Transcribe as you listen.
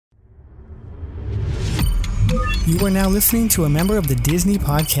You are now listening to a member of the Disney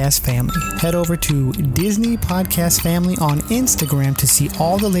Podcast family. Head over to Disney Podcast Family on Instagram to see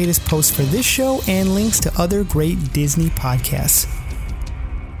all the latest posts for this show and links to other great Disney podcasts.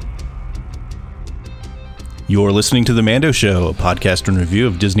 You're listening to The Mando Show, a podcast and review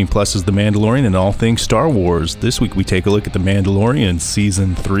of Disney Plus's The Mandalorian and all things Star Wars. This week we take a look at The Mandalorian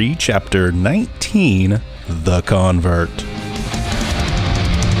Season 3, Chapter 19, The Convert.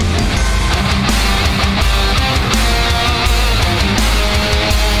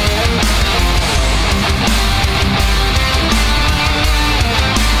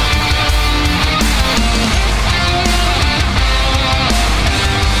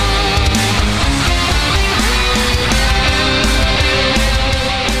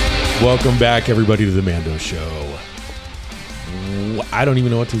 Welcome back, everybody, to The Mando Show. I don't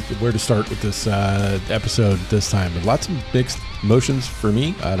even know where to start with this episode this time. But lots of mixed emotions for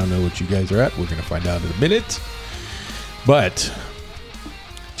me. I don't know what you guys are at. We're going to find out in a minute. But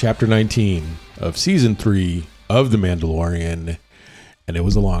Chapter 19 of Season 3 of The Mandalorian. And it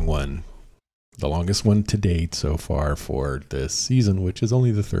was a long one. The longest one to date so far for this season, which is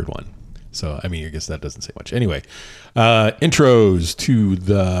only the third one. So, I mean, I guess that doesn't say much. Anyway, intros to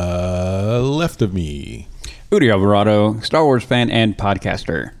the left of me. Udi Alvarado, Star Wars fan and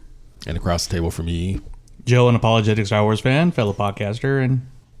podcaster. And across the table from me. Joe, an apologetic Star Wars fan, fellow podcaster, and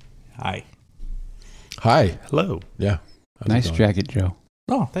hi. Hi. Hello. Yeah. Nice jacket, Joe.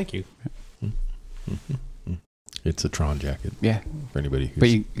 Oh, thank you. It's a Tron jacket. Yeah. For anybody who's But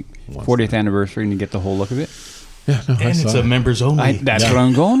you, 40th anniversary and you get the whole look of it? Yeah, no, And it's a members only. That's what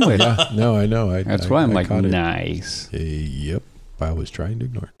I'm going with. Yeah, no, I know. That's why I'm like, caught it. Nice. Yep. I was trying to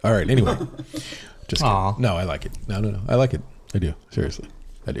ignore it. All right, anyway. Just kidding. No, I like it. No. I like it. I do. Seriously.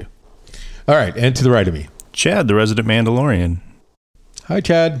 I do. All right, and to the right of me. Chad, the resident Mandalorian. Hi,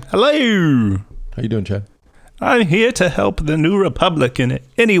 Chad. Hello. How you doing, Chad? I'm here to help the New Republic in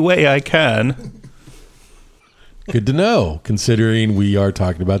any way I can. Good to know, considering we are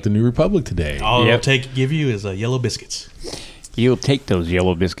talking about the New Republic today. All I'll give you is yellow biscuits. You'll take those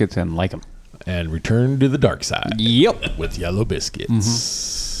yellow biscuits and like them. And return to the dark side. Yep. With yellow biscuits.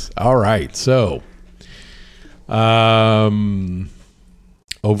 Mm-hmm. All right, so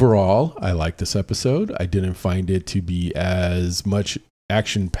overall, I like this episode. I didn't find it to be as much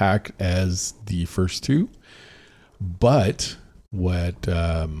action-packed as the first two. But what...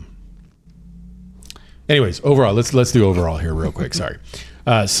 Anyways, overall, let's do overall here real quick. Sorry.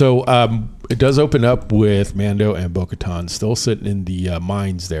 So it does open up with Mando and Bo-Katan still sitting in the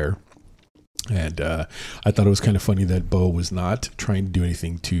mines there. And I thought it was kind of funny that Bo was not trying to do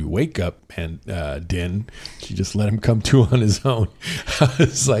anything to wake up and Din. She just let him come to on his own.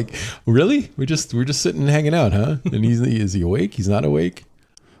 It's like, really? We're just sitting and hanging out, huh? And is he awake? He's not awake?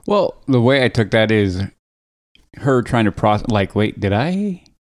 Well, the way I took that is her trying to process, like, wait,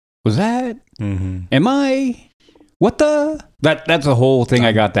 was that? Mm-hmm. Am I? What the? That's the whole thing.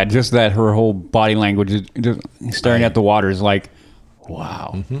 I got that. Just that her whole body language is just staring at the water is like,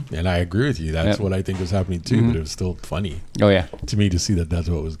 wow. Mm-hmm. And I agree with you. That's what I think was happening too. Mm-hmm. But it was still funny. Oh yeah, to me to see that that's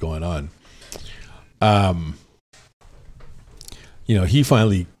what was going on. He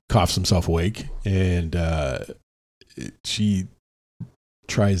finally coughs himself awake, and she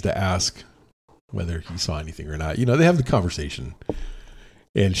tries to ask whether he saw anything or not. They have the conversation.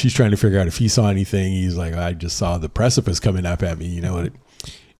 And she's trying to figure out if he saw anything. He's like, I just saw the precipice coming up at me, but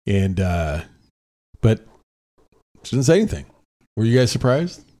she didn't say anything. Were you guys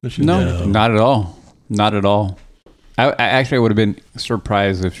surprised? No, not at all. Not at all. I actually would have been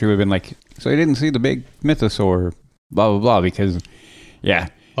surprised if she would have been like, so I didn't see the big mythosaur, blah, blah, blah, because, yeah.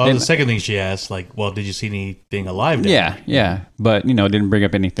 Well, the second thing she asked, like, well, did you see anything alive there? Yeah. But, didn't bring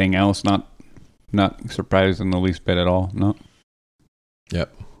up anything else. Not surprised in the least bit at all. No.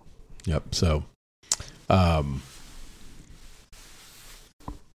 Yep. So, other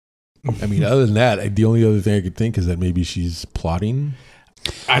than that, the only other thing I could think is that maybe she's plotting.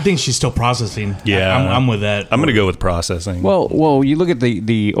 I think she's still processing. Yeah. I'm with that. I'm going to go with processing. Well, you look at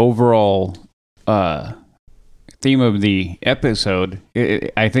the overall theme of the episode,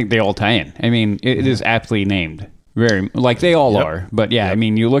 I think they all tie in. I mean, it is aptly named. Very, like they all are. But yeah, I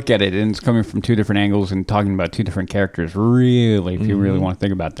mean, you look at it and it's coming from two different angles and talking about two different characters, really, if you really want to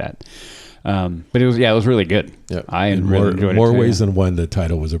think about that. But it was really good. Yep. I really enjoyed it. More ways than one, the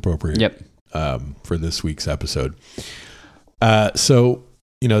title was appropriate. Yep. For this week's episode. So,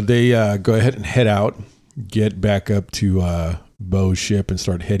 they go ahead and head out, get back up to Bo's ship and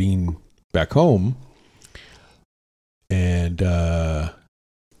start heading back home. And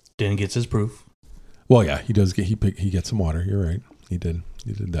Din gets his proof. Well, yeah, he does he gets some water. You're right. He did.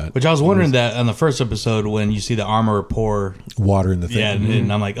 He did that. Which I was wondering that on the first episode when you see the armor pour water in the thing. Yeah,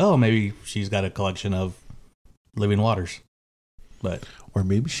 and I'm like, oh, maybe she's got a collection of living waters. But or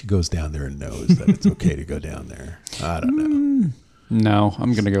maybe she goes down there and knows that it's okay to go down there. I don't know. No,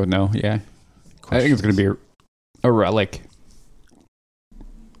 I'm going to go with no. Yeah. I think it's going to be a relic.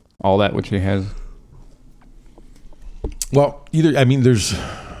 All that which she has. Well, there's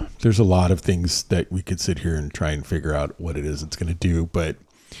a lot of things that we could sit here and try and figure out what it is it's going to do, but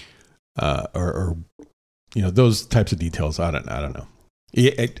or those types of details. I don't know.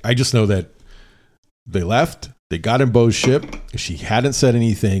 I just know that they left. They got in Bo's ship. She hadn't said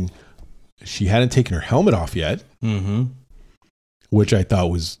anything. She hadn't taken her helmet off yet, which I thought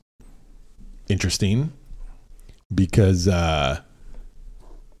was interesting because other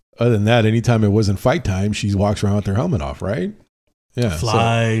than that, anytime it wasn't fight time, she walks around with her helmet off, right? Yeah,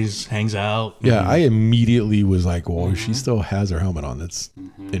 flies, hangs out. Yeah, I immediately was like, well, she still has her helmet on. That's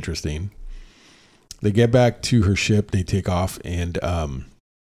interesting. They get back to her ship. They take off, and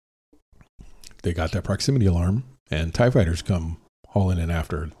they got that proximity alarm, and TIE fighters come hauling in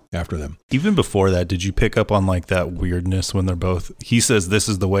after them. Even before that, did you pick up on like that weirdness when they're both? He says this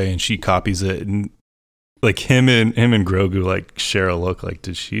is the way, and she copies it, and like him and Grogu like share a look. Like,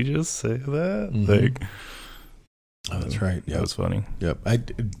 did she just say that? Like, oh, that's right. Yeah, that was funny. Yep.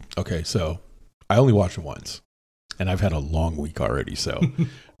 Okay, so I only watched it once, and I've had a long week already. So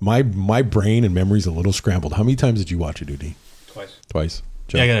my brain and memory's a little scrambled. How many times did you watch it, Duty? Twice.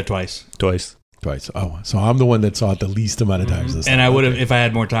 Joe? Yeah, I got it twice. Oh, so I'm the one that saw it the least amount of times this time. And I would have, if I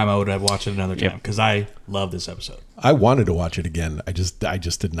had more time, I would have watched it another time because I love this episode. I wanted to watch it again. I just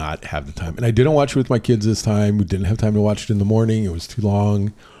did not have the time, and I didn't watch it with my kids this time. We didn't have time to watch it in the morning. It was too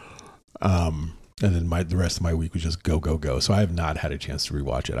long. And then the rest of my week was just go. So I have not had a chance to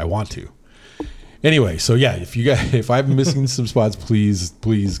rewatch it. I want to. Anyway, so yeah, if I'm missing some spots, please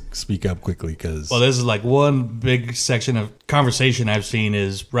speak up quickly because. Well, this is like one big section of conversation I've seen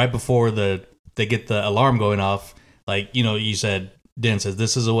is right before they get the alarm going off. Like, you said, Dan says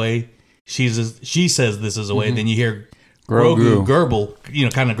this is a way. She says this is a way. Then you hear Grogu gurgle,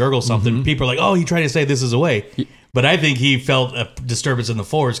 kind of gurgle something. People are like, oh, he tried to say this is a way. But I think he felt a disturbance in the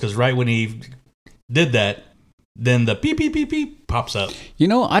Force because right when he did that, then the beep beep beep beep pops up.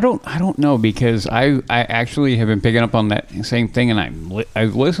 I don't know because I actually have been picking up on that same thing, and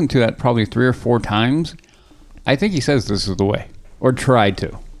I've listened to that probably 3 or 4 times. I think he says this is the way, or tried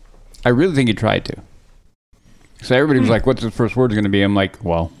to. I really think he tried to. So everybody was like, "What's his first word going to be?" I'm like,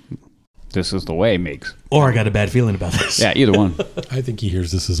 "Well, this is the way." Makes. Or I got a bad feeling about this. Yeah, either one. I think he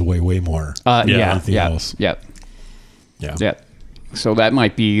hears this is way more. Anything else. Yeah. So that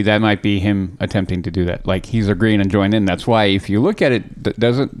might be him attempting to do that. Like he's agreeing and join in. That's why if you look at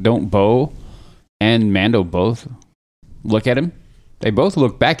it, don't Bo and Mando both look at him? They both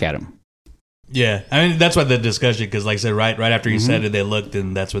look back at him. Yeah, I mean that's why the discussion because like I said, right after he said it, they looked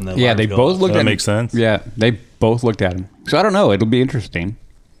and that's when the they both looked at him. That makes sense. Yeah, they both looked at him. So I don't know. It'll be interesting.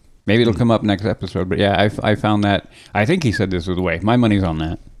 Maybe it'll come up next episode. But yeah, I found that. I think he said this was the way. My money's on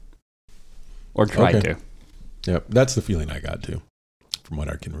that. Or tried to. Yep, that's the feeling I got too. From what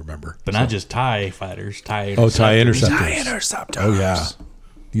I can remember. But not just TIE fighters, TIE interceptors. TIE interceptors. Oh, yeah.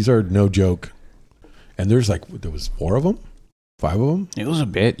 These are no joke. And there was 4 of them? 5 of them? It was a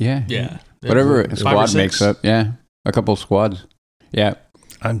bit, yeah. Yeah. Whatever squad makes up, yeah. A couple of squads. Yeah.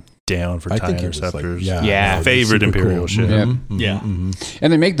 I'm down for TIE interceptors. Favorite Imperial ship. Yeah. And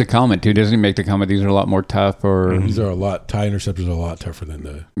they make the comment, too. Doesn't he make the comment, these are a lot more tough? Or These are TIE interceptors are a lot tougher than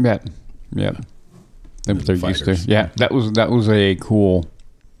the... Yeah. They're used to. Yeah, that was a cool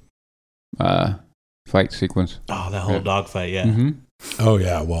fight sequence. Oh, that whole dogfight, yeah. Oh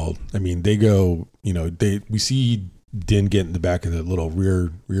yeah, well, I mean, they go, we see Din get in the back of the little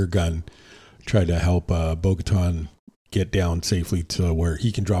rear gun, try to help Bo-Katan get down safely to where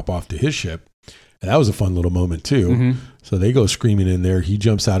he can drop off to his ship, and that was a fun little moment too. So they go screaming in there. He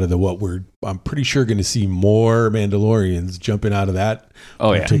jumps out of I'm pretty sure going to see more Mandalorians jumping out of that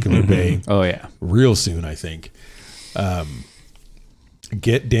particular bay. Oh yeah, real soon, I think.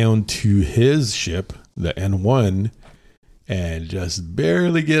 Get down to his ship, the N1, and just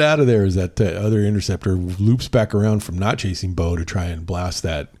barely get out of there as that other interceptor loops back around from not chasing Bo to try and blast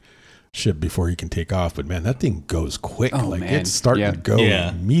that ship before he can take off. But man, that thing goes quick. It's starting to go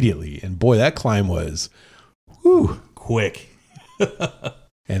immediately. And boy, that climb was quick.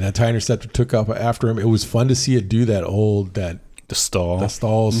 And that TIE interceptor took up after him. It was fun to see it do the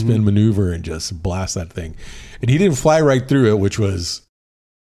stall spin maneuver and just blast that thing. And he didn't fly right through it, which was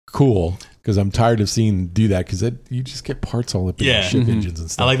cool because I'm tired of seeing do that because you just get parts all up in the ship engines and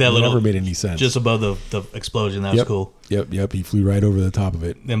stuff. I like that It little. never made any sense. Just above the explosion. That was cool. Yep. He flew right over the top of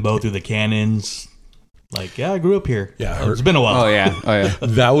it. Then bow through the cannons. Like, I grew up here. Yeah, it's been a while. Oh yeah.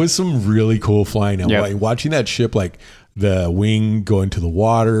 That was some really cool flying. And Yep. watching that ship, like the wing go into the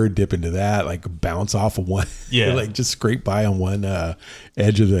water, dip into that, like bounce off of one, like just scrape by on one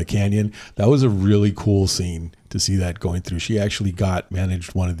edge of the canyon. That was a really cool scene to see that going through. She actually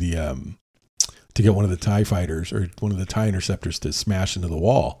managed one of the to get one of the TIE fighters or one of the TIE interceptors to smash into the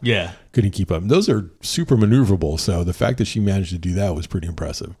wall. Yeah, couldn't keep up. Those are super maneuverable. So the fact that she managed to do that was pretty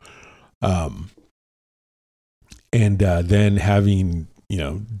impressive. And then having,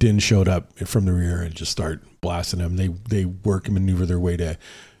 Din showed up from the rear and just start blasting them. They work and maneuver their way to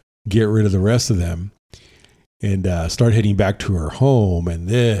get rid of the rest of them and start heading back to her home. And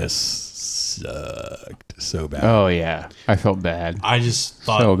this sucked so bad. Oh yeah, I felt bad. I just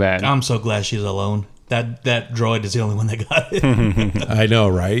thought, so bad. I'm so glad she's alone. That droid is the only one that got it. I know,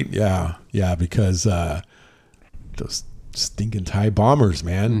 right? Yeah, because those stinking TIE bombers,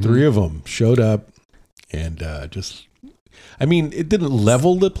 man, 3 of them showed up. And it didn't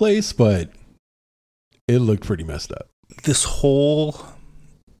level the place, but it looked pretty messed up. This whole,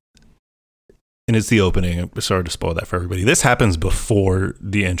 and it's the opening. Sorry to spoil that for everybody. This happens before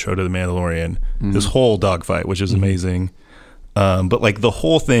the intro to The Mandalorian. This whole dogfight, which is amazing. But like the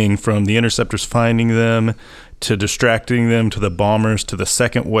whole thing from the interceptors finding them to distracting them to the bombers to the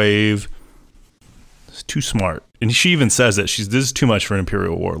second wave. It's too smart. And she even says that this is too much for an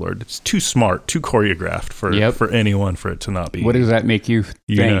Imperial warlord. It's too smart, too choreographed for anyone for it to not be. What does that make you think?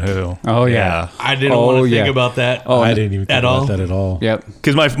 You know who. Oh, yeah. I didn't want to think about that. Oh, I didn't even think about that at all. Yep.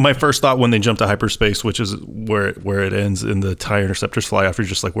 Because my first thought when they jump to hyperspace, which is where it ends, and the TIE interceptors fly off, you're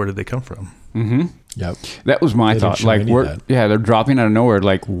just like, where did they come from? Mm-hmm. Yep. That was my thought. Like, they're dropping out of nowhere.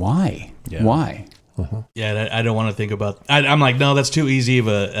 Like, why? Yeah. Why? Uh-huh. Yeah, I don't want to think about. I'm like, no, that's too easy of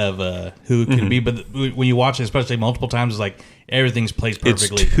a who it could be. But when you watch it, especially multiple times, it's like everything's placed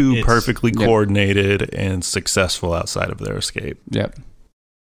perfectly. It's perfectly coordinated and successful outside of their escape. Yep.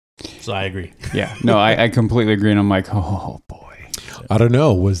 So I agree. Yeah. No, I completely agree. And I'm like, oh boy. I don't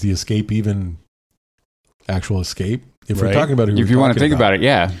know. Was the escape even actual escape? If we're talking about if you want to think about it,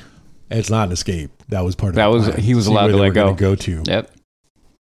 yeah, it's not an escape. That was part of that. Was plan. he was allowed to let go? Go to. Yep.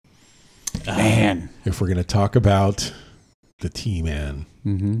 Man, if we're going to talk about the T-Man,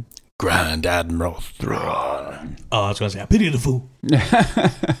 Grand Admiral Thrawn. Oh, I was going to say, I pity the fool.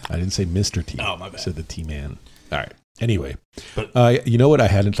 I didn't say Mr. T. Oh, my bad. I said the T-Man. All right. Anyway, but you know what? I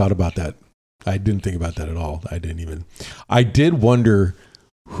hadn't thought about that. I didn't think about that at all. I did wonder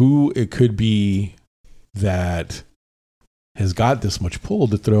who it could be that has got this much pull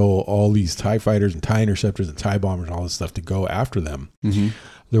to throw all these TIE fighters and TIE interceptors and TIE bombers and all this stuff to go after them. Mm-hmm.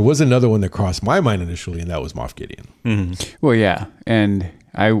 There was another one that crossed my mind initially, and that was Moff Gideon. Mm-hmm. Well, yeah, and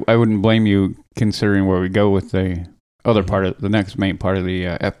I wouldn't blame you considering where we go with the other part of the next main part of the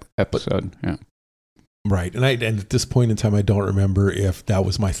episode. Yeah, right. And at this point in time, I don't remember if that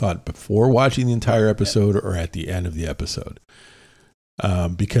was my thought before watching the entire episode or at the end of the episode.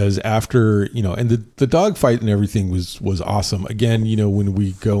 Because after, and the dogfight and everything was awesome. Again, when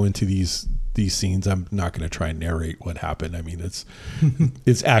we go into these scenes, I'm not going to try and narrate what happened. I mean,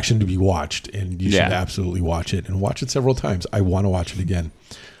 it's action to be watched, and you should absolutely watch it and watch it several times. I want to watch it again.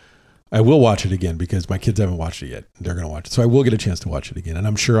 I will watch it again because my kids haven't watched it yet. They're going to watch it. So I will get a chance to watch it again. And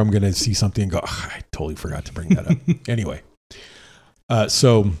I'm sure I'm going to see something and go, I totally forgot to bring that up. Anyway.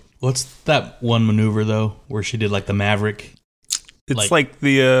 So what's that one maneuver though, where she did like the Maverick? It's like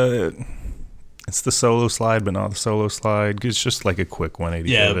the it's the solo slide, but not the solo slide. It's just like a quick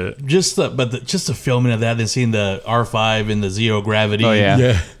 180 of it. Just the filming of that and seeing the R5 in the zero gravity. Oh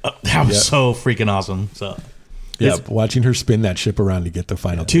yeah. That was so freaking awesome. So watching her spin that ship around to get the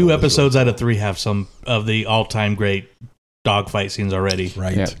final 2 episodes out of 3 have some of the all-time great dogfight scenes already.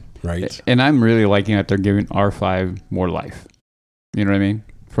 Right. Yep. Right. And I'm really liking that they're giving R5 more life. You know what I mean?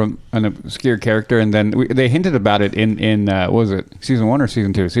 From an obscure character, and then they hinted about it in what was it, season 1 or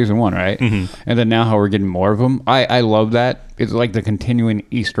season 2? Season 1, right? Mm-hmm. And then now how we're getting more of them. I love that. It's like the continuing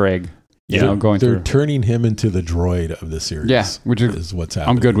Easter egg, going through. They're turning him into the droid of the series. Yeah, which is what's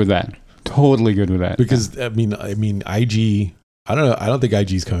happening. I'm good with that. Totally good with that. Because I mean, IG. I don't know. I don't think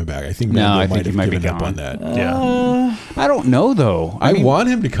IG's coming back. I think Mando might have given up on that. I don't know though. I want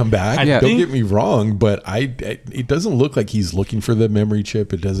him to come back. Don't get me wrong, but it doesn't look like he's looking for the memory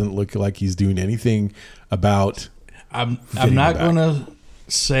chip. It doesn't look like he's doing anything about. I'm not going to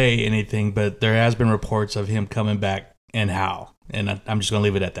say anything, but there has been reports of him coming back and how, and I'm just going to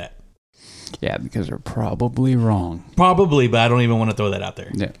leave it at that. Yeah, because they're probably wrong. Probably, but I don't even want to throw that out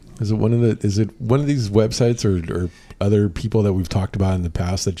there. Yeah. Is it one of these websites or other people that we've talked about in the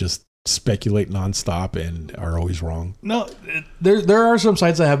past that just speculate nonstop and are always wrong? No, there are some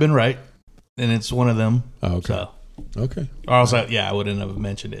sites that have been right, and it's one of them. Oh, okay. So. Okay. Or else, I wouldn't have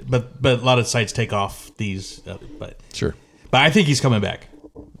mentioned it. But a lot of sites take off these. But Sure. But I think he's coming back,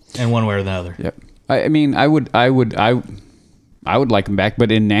 in one way or the other. Yep. I mean, I would like him back,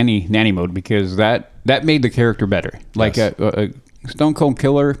 but in nanny mode, because that made the character better. Like a Stone Cold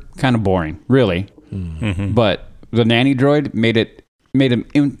Killer, kind of boring, really. Mm-hmm. But the nanny droid made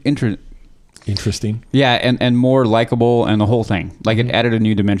him interesting. Yeah, and more likable, and the whole thing. Like it added a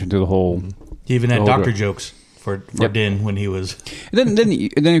new dimension to the whole. He even had doctor jokes for Din when he was. Then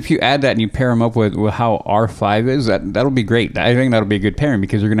if you add that and you pair him up with how R5 is, that'll be great. I think that'll be a good pairing,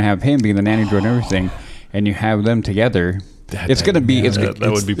 because you're going to have him being the nanny droid and everything, and you have them together. That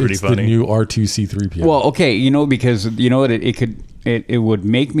would be pretty funny. The new R2C3PO. Well, okay, because it would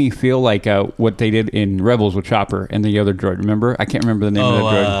make me feel like what they did in Rebels with Chopper and the other droid. Remember? I can't remember the name of the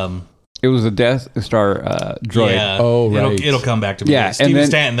droid. It was a Death Star droid. Yeah. Oh, right. It'll come back to me. Yeah, Steven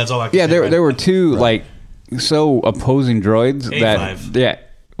Stanton. That's all I can say. Yeah, there were two like so opposing droids A5. that. Yeah,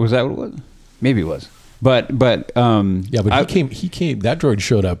 was that what it was? Maybe it was. But he came. That droid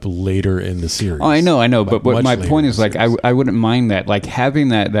showed up later in the series. Oh, I know. But my point is, like, I wouldn't mind that, like, having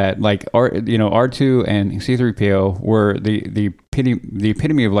that like R2 and C3PO were the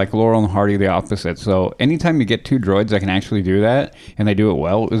epitome of like Laurel and Hardy, the opposite. So anytime you get two droids that can actually do that and they do it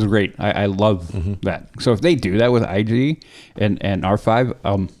well, it was great. I love that. So if they do that with IG and R5,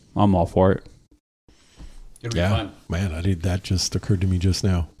 I'm all for it. It'll be fun. Man, that just occurred to me just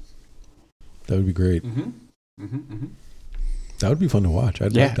now. That would be great. That would be fun to watch.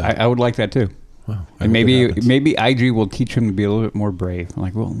 I'd like that. I would like that too. Wow. And maybe IG will teach him to be a little bit more brave.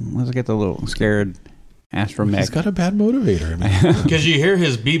 Like, well, let's get the little scared astromech. He's got a bad motivator. Because you hear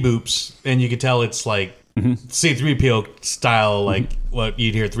his beep-boops, and you can tell it's like C-3PO style, like what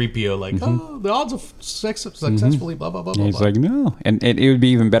you'd hear 3PO, like, oh, the odds of successfully, blah, blah, blah, blah. He's like, no. And it would be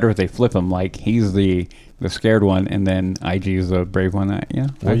even better if they flip him. Like, he's the scared one, and then IG is the brave one.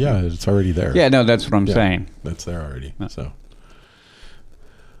 It's already there. Yeah, no, that's what I'm saying. That's there already. So,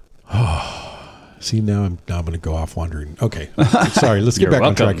 see, now I'm going to go off wandering. Okay, sorry. Let's get back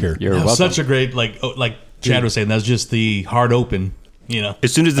on track here. You're welcome. Such a great, like Chad was saying, that's just the hard open.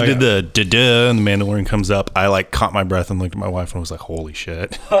 As soon as they did the da-da and the Mandalorian comes up, I like caught my breath and looked at my wife and was like, holy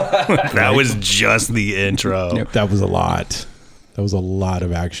shit. That was just the intro. Yep. That was a lot. That was a lot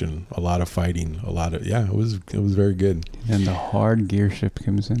of action, a lot of fighting, it was very good. And the hard gear ship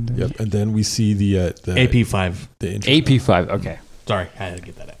comes in. Yep. And then we see the AP5. The intro. AP5, okay. Sorry, I had to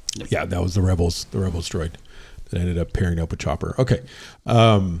get that out. Yeah, that was the Rebels droid that ended up pairing up with Chopper. Okay.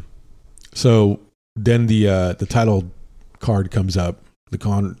 So then the title card comes up, the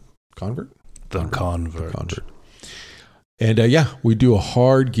convert. And we do a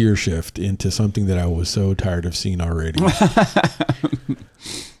hard gear shift into something that I was so tired of seeing already.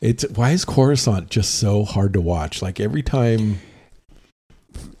 Why is Coruscant just so hard to watch? Like every time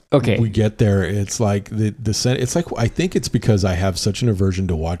we get there, it's like it's like, I think it's because I have such an aversion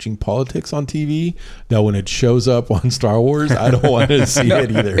to watching politics on TV that when it shows up on Star Wars, I don't want to see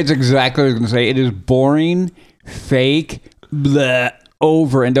it either. It's exactly what I was going to say. It is boring, fake, blah,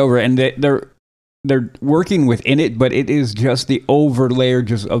 over and over, and they're working within it, but it is just the overlayer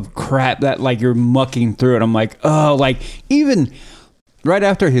just of crap that like you're mucking through it. I'm like, oh, like even right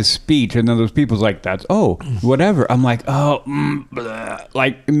after his speech, and then those people's like, that's whatever. I'm like, oh, blah.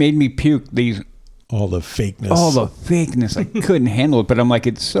 Like it made me puke all the fakeness. I couldn't handle it, but I'm like,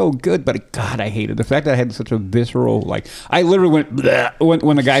 it's so good, but God, I hate it. The fact that I had such a visceral, like, I literally went blah,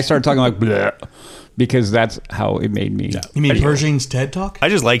 when the guy started talking like blah. Because that's how it made me. Yeah. You mean Pershing's TED Talk? I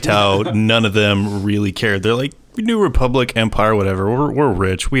just liked how none of them really cared. They're like, New Republic, Empire, whatever. We're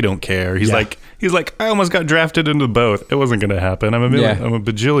rich. We don't care. He's like, I almost got drafted into both. It wasn't going to happen. I'm a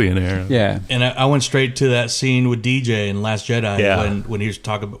bajillionaire. Yeah. And I went straight to that scene with DJ in Last Jedi when he was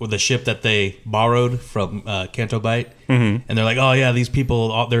talking about the ship that they borrowed from Canto Bight. And they're like, oh yeah, these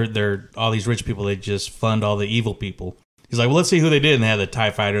people, they're all these rich people. They just fund all the evil people. He's like, well, let's see who they did. And they had the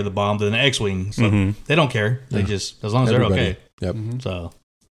TIE Fighter, the bomb, and the X-Wing. So they don't care. They just, as long as Everybody. they're okay. Yep. So.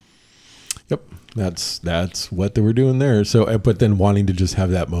 Yep. That's what they were doing there. So, but then wanting to just have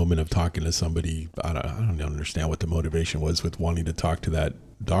that moment of talking to somebody, I don't understand what the motivation was with wanting to talk to that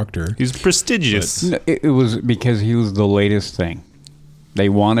doctor. He's prestigious. No, it was because he was the latest thing. They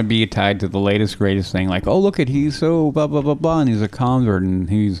want to be tied to the latest, greatest thing. Like, oh, look at, he's so blah, blah, blah, blah, and he's a convert, and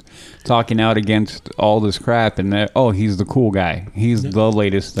he's talking out against all this crap, and oh, he's the cool guy. He's the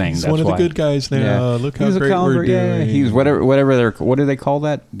latest thing. He's That's one of why. the good guys now. Yeah. Look how He's great a convert, we're doing. yeah. He's whatever they're, what do they call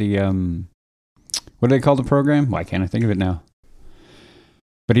that? The, what do they call the program? Why can't I think of it now?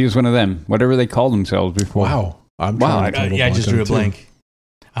 But he was one of them. Whatever they called themselves before. Wow. I just drew a blank.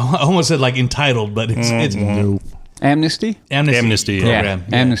 I almost said like entitled, but it's Nope. Amnesty? Amnesty program.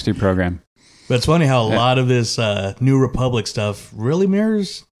 Yeah. Amnesty program. But it's funny how a lot of this New Republic stuff really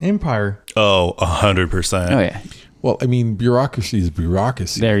mirrors Empire. Oh, 100%. Oh, yeah. Well, I mean, bureaucracy is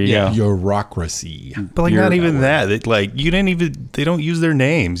bureaucracy. There you go. Bureaucracy. But like, not even that. They don't use their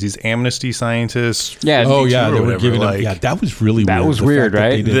names. These amnesty scientists. Yeah. Oh, yeah. They were whatever, giving them. like- Yeah, that was really weird. That was The weird, fact that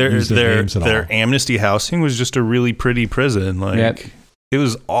right? They didn't use their names at all. Their amnesty housing was just a really pretty prison. Like, Yep. it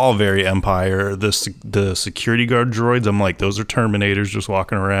was all very Empire. The security guard droids, I'm like, those are Terminators just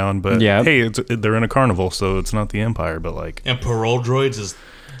walking around. But Yep. hey, they're in a carnival, so it's not the Empire. But like, And parole droids is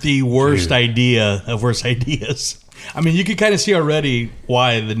the worst idea of worst ideas. I mean, you can kind of see already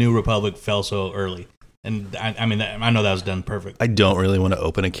why the New Republic fell so early. And I mean, I know that was done perfect. I don't really want to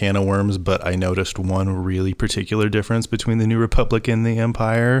open a can of worms, but I noticed one really particular difference between the New Republic and the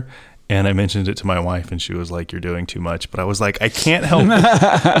Empire. And I mentioned it to my wife, and she was like, "You're doing too much." But I was like, I can't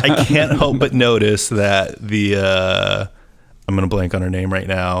help but notice that I'm going to blank on her name right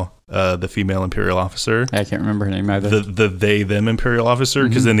now. The female Imperial officer. I can't remember her name either. The they them Imperial officer,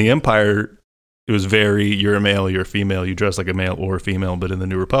 because in the Empire it was very, you're a male, you're a female, you dress like a male or a female. But in the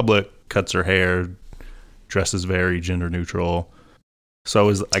New Republic, cuts her hair, dresses very gender neutral.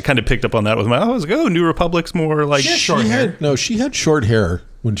 So I kind of picked up on that with I was like, oh, New Republic's more like short hair. She had short hair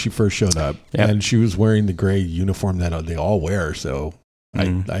when she first showed up, Yep. and she was wearing the gray uniform that they all wear. So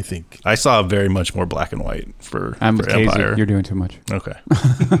I think I saw very much more black and white for Casey. Empire. You're doing too much. Okay.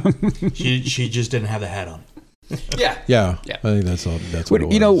 She just didn't have the hat on. yeah. I think that's all. That's what it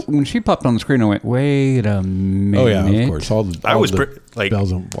was. You know, when she popped on the screen, I went, "Wait a minute!" Oh yeah, of course. All the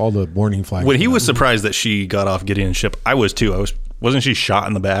bells and all the warning flags. When he was surprised that she got off Gideon's ship, I was too. Wasn't she shot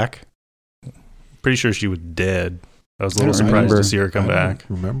in the back? Pretty sure she was dead. I was a little surprised to see her come back.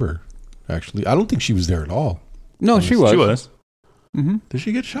 Remember, actually, I don't think she was there at all. No, she was. She was. Mm-hmm. Did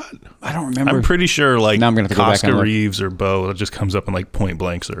she get shot? I don't remember. I'm pretty sure like Now I'm gonna have to go back and Casca look. Reeves or Bo, it just comes up and like point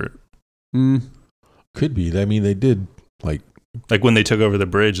blanks her. Could be. I mean, they did like when they took over the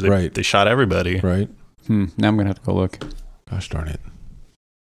bridge, they shot everybody. right. Now I'm gonna have to go look. Gosh darn it.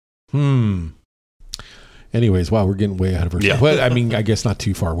 Anyways, wow, we're getting way ahead of ourselves. Yeah. Well, I mean, I guess not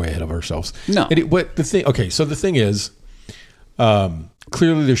too far way ahead of ourselves. No. But the thing, okay, so the thing is,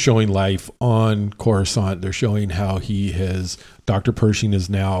 clearly they're showing life on Coruscant. They're showing how Dr. Pershing is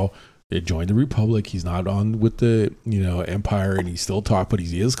now joined the Republic. He's not on with the, Empire, and he's still but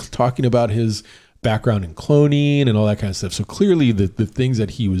he is talking about his background in cloning and all that kind of stuff. So clearly the things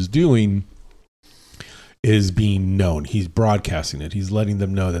that he was doing is being known. He's broadcasting it. He's letting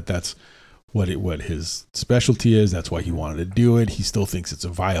them know that that's what his specialty is. That's why he wanted to do it. He still thinks it's a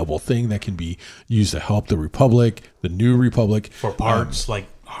viable thing that can be used to help the Republic, the New Republic. For parts, like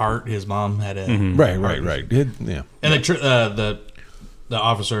Hart, his mom had a... Right. Yeah. And the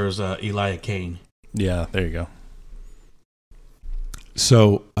officer is Elijah Kane. Yeah, there you go.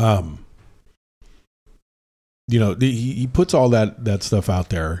 So, he puts all that stuff out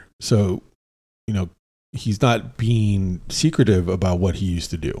there. So, he's not being secretive about what he used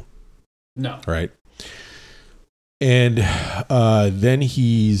to do. No. Right. And then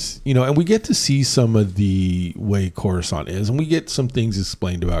he's, and we get to see some of the way Coruscant is, and we get some things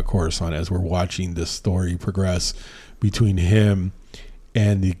explained about Coruscant as we're watching this story progress between him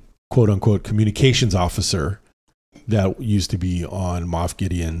and the quote unquote communications officer that used to be on Moff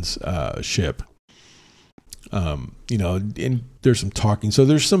Gideon's ship. And there's some talking. So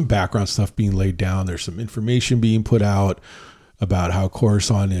there's some background stuff being laid down. There's some information being put out about how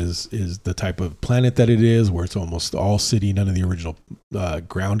Coruscant is the type of planet that it is, where it's almost all city. None of the original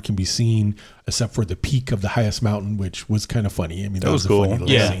ground can be seen except for the peak of the highest mountain, which was kind of funny. I mean, that was cool. a funny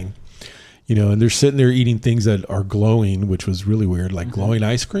little scene. And they're sitting there eating things that are glowing, which was really weird, like glowing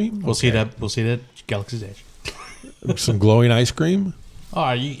ice cream. We'll see that Galaxy's Edge. Some glowing ice cream.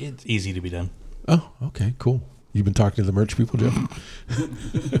 Oh, it's easy to be done. Oh, okay, cool. You've been talking to the merch people, Jeff?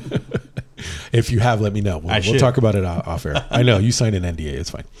 If you have, let me know. We'll talk about it off air. I know you signed an NDA. It's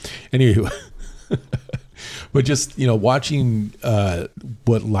fine. Anyway, but just, watching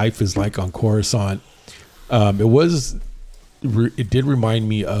what life is like on Coruscant, it did remind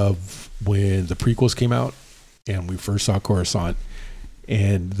me of when the prequels came out and we first saw Coruscant,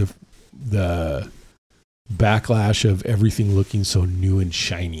 and the backlash of everything looking so new and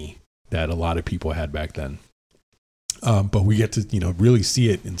shiny that a lot of people had back then. But we get to, really see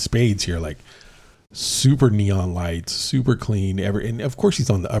it in spades here, like super neon lights, super clean. And of course, he's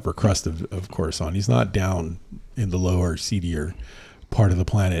on the upper crust of Coruscant. He's not down in the lower, seedier part of the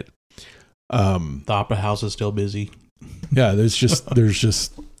planet. The opera house is still busy. Yeah, there's just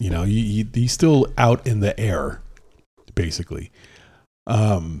he's still out in the air, basically.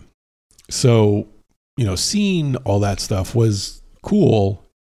 So, seeing all that stuff was cool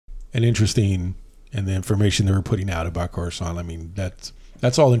and interesting, and the information they were putting out about Coruscant, I mean,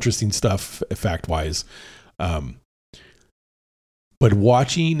 that's all interesting stuff, fact-wise. But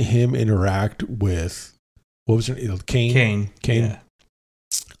watching him interact with, what was it? Kane. Yeah.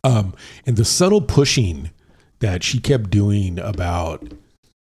 And the subtle pushing that she kept doing about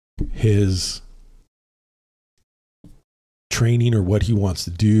his training or what he wants to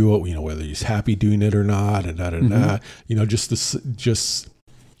do, whether he's happy doing it or not, and just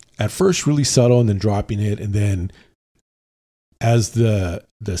at first really subtle, and then dropping it, and then as the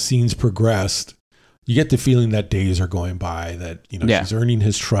scenes progressed, you get the feeling that days are going by, that she's earning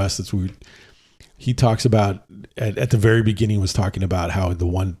his trust. That's weird. He talks about at the very beginning, was talking about how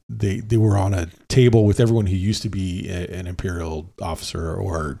they were on a table with everyone who used to be an Imperial officer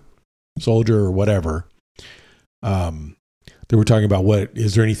or soldier or whatever. They were talking about,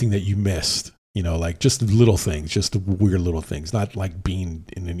 is there anything that you missed? Like just little things, just the weird little things, not like being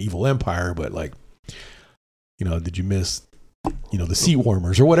in an evil empire, but like, did you miss, the seat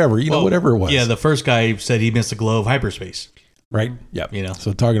warmers or whatever, whatever it was. Yeah. The first guy said he missed the glow of hyperspace. Right. Yeah.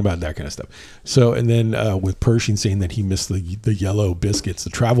 So talking about that kind of stuff. So, and then with Pershing saying that he missed the yellow biscuits, the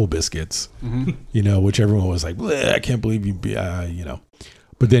travel biscuits, which everyone was like, I can't believe you,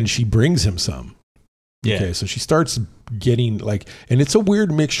 but then she brings him some. Yeah. Okay. So she starts getting and it's a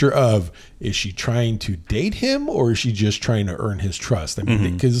weird mixture of, is she trying to date him or is she just trying to earn his trust? I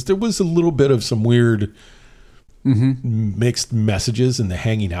mean, because there was a little bit of some weird mixed messages in the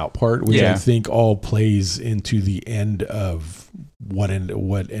hanging out part, which I think all plays into the end of what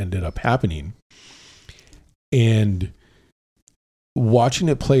ended up happening. And watching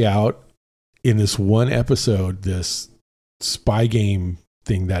it play out in this one episode, this spy game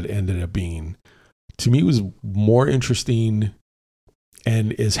thing that ended up being, to me, was more interesting,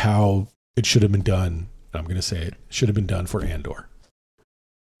 and is how it should have been done. I'm going to say it should have been done for Andor.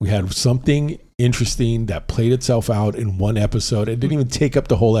 We had something interesting that played itself out in one episode. It didn't even take up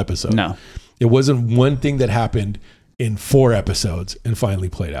the whole episode. No. It wasn't one thing that happened in 4 episodes and finally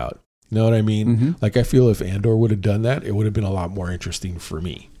played out. You know what I mean? Like, I feel if Andor would have done that, it would have been a lot more interesting for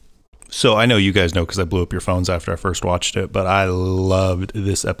me. So I know you guys know because I blew up your phones after I first watched it, but I loved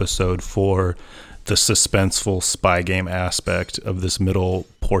this episode for the suspenseful spy game aspect of this middle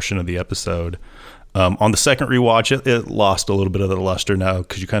portion of the episode. On the second rewatch, it lost a little bit of the luster now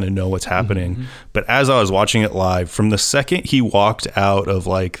because you kind of know what's happening. But as I was watching it live, from the second he walked out of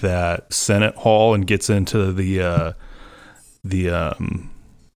like that Senate hall and gets into the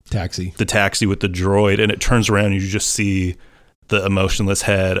taxi with the droid, and it turns around and you just see the emotionless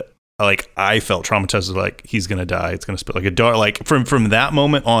head, like, I felt traumatized. Like, he's gonna die. It's gonna spill like a dart. Like from that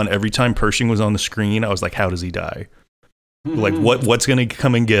moment on, every time Pershing was on the screen, I was like, how does he die? Like, what's going to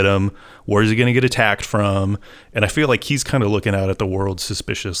come and get him? Where's he going to get attacked from? And I feel like he's kind of looking out at the world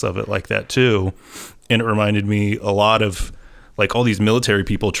suspicious of it like that too. And it reminded me a lot of like all these military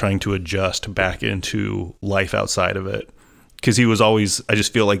people trying to adjust back into life outside of it. Because he was always, I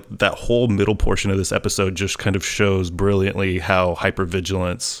just feel like that whole middle portion of this episode just kind of shows brilliantly how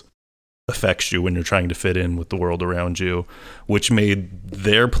hypervigilance affects you when you're trying to fit in with the world around you, which made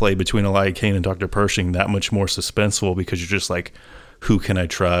their play between Elia Kane and Dr. Pershing that much more suspenseful, because you're just like, who can I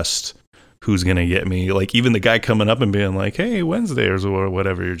trust? Who's going to get me? Like, even the guy coming up and being like, hey, Wednesday or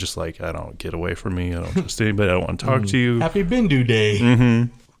whatever, you're just like, I don't, get away from me. I don't trust anybody. I don't want to talk to you. Happy Bindu Day.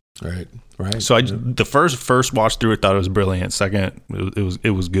 Right. So the first watch through it, thought it was brilliant. Second,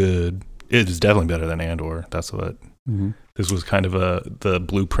 it was good. It is definitely better than Andor. That's what. This was kind of the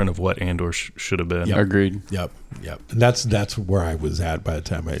blueprint of what Andor should have been. Yep. Agreed. Yep. And that's where I was at by the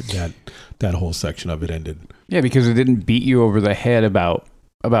time that whole section of it ended. Yeah, because it didn't beat you over the head about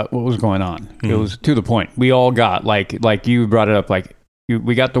what was going on. It was to the point. We all got like you brought it up. Like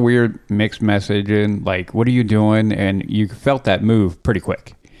we got the weird mixed message and like, what are you doing? And you felt that move pretty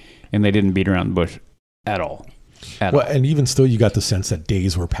quick, and they didn't beat around the bush at all. And even still, you got the sense that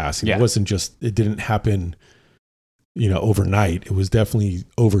days were passing. Yeah. It wasn't just, it didn't happen, overnight. It was definitely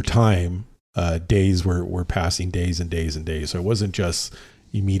over time. Days were passing, days and days and days. So it wasn't just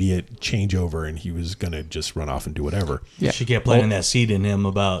immediate changeover and he was going to just run off and do whatever. Yeah. She kept planting that seed in him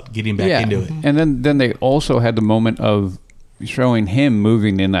about getting back into it. And then they also had the moment of showing him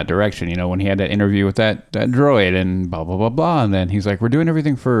moving in that direction, you know, when he had that interview with that droid and blah, blah, blah, blah. And then he's like, we're doing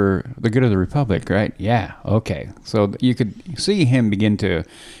everything for the good of the Republic, right? Yeah. Okay. So you could see him begin to,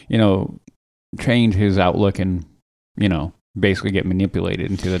 you know, change his outlook and, you know, basically get manipulated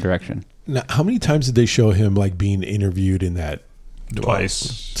into the direction. Now, how many times did they show him like being interviewed in that?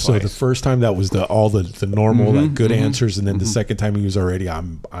 Twice. So the first time that was the normal like good answers, and then the second time he was already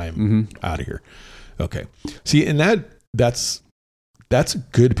I'm out of here. Okay. See, and that's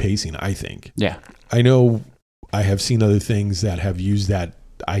good pacing, I think. Yeah. I know I have seen other things that have used that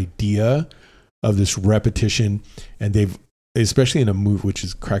idea of this repetition, and they've, especially in a movie,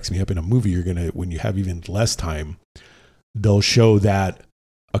 which cracks me up, in a movie, you're gonna, when you have even less time, they'll show that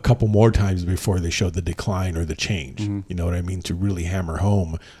a couple more times before they show the decline or the change. You know what I mean? To really hammer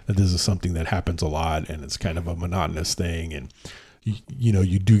home that this is something that happens a lot and it's kind of a monotonous thing. And you know,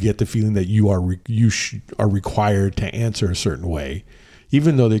 you do get the feeling that you are required to answer a certain way,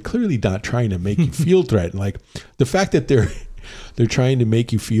 even though they're clearly not trying to make you feel threatened. Like the fact that they're trying to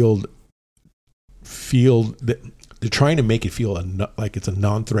make you feel that they're trying to make it feel like it's a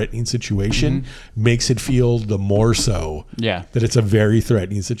non-threatening situation makes it feel the more so that it's a very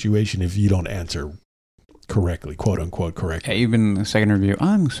threatening situation if you don't answer correctly, quote unquote correctly. Yeah, even the second review,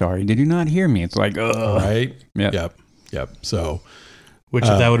 I'm sorry, did you not hear me? It's like, right? Yep. So, which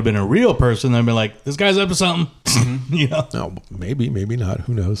if that would have been a real person, they'd be like, this guy's up to something. You know? No, maybe not.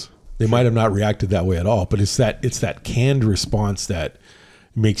 Who knows? They might have not reacted that way at all, but it's that canned response that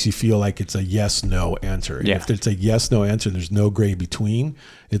makes you feel like it's a yes/no answer. And if it's a yes/no answer and there's no gray between,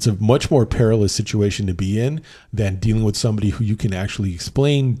 it's a much more perilous situation to be in than dealing with somebody who you can actually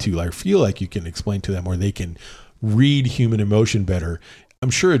explain to, like feel like you can explain to them, or they can read human emotion better.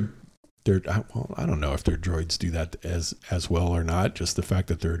 I'm sure I don't know if their droids do that as well or not, just the fact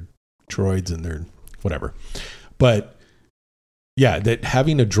that they're droids and they're whatever. But yeah, that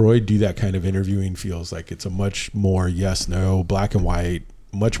having a droid do that kind of interviewing feels like it's a much more yes/no, black and white,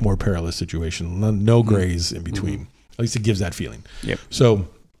 much more perilous situation. No grays in between. At least it gives that feeling. Yep. So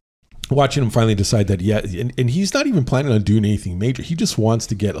watching him finally decide that, and he's not even planning on doing anything major. He just wants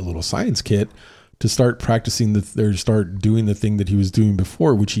to get a little science kit to start practicing start doing the thing that he was doing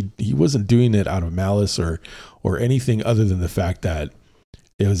before, which he wasn't doing it out of malice or anything other than the fact that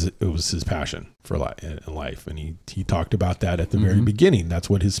it was his passion for life. And he talked about that at the very beginning. That's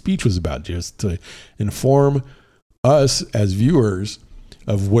what his speech was about, just to inform us as viewers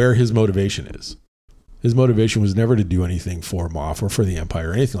of where his motivation is. His motivation was never to do anything for Moff or for the Empire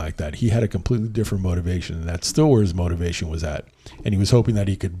or anything like that. He had a completely different motivation, and that's still where his motivation was at. And he was hoping that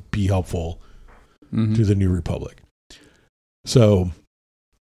he could be helpful to the New Republic. So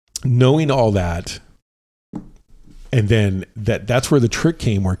knowing all that, and then that's where the trick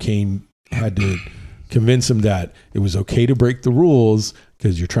came, where Kane had to convince him that it was okay to break the rules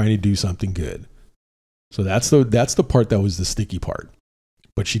because you're trying to do something good. So that's the part that was the sticky part.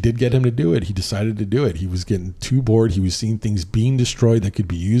 But she did get him to do it. He decided to do it. He was getting too bored. He was seeing things being destroyed that could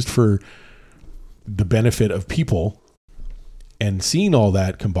be used for the benefit of people. And seeing all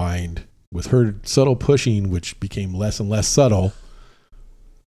that combined with her subtle pushing, which became less and less subtle,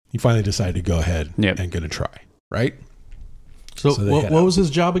 he finally decided to go ahead and going to try. Right? So what was his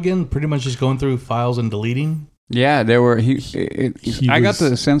job again? Pretty much just going through files and deleting? Yeah, there were. I got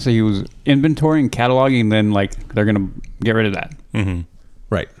the sense that he was inventorying, cataloging, then like they're going to get rid of that.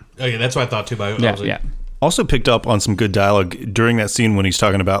 Right. Oh yeah, that's what I thought too. Also picked up on some good dialogue during that scene when he's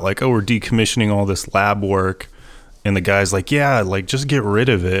talking about like, oh, we're decommissioning all this lab work, and the guy's like, yeah, like just get rid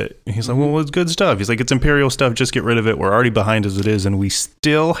of it. And he's like, well, it's good stuff. He's like, it's Imperial stuff. Just get rid of it. We're already behind as it is, and we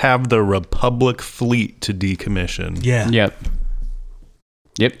still have the Republic fleet to decommission. Yeah.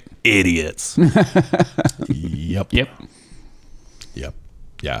 Yep. Idiots. Yep.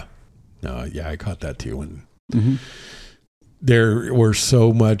 Yeah. No. Yeah, I caught that too. And there were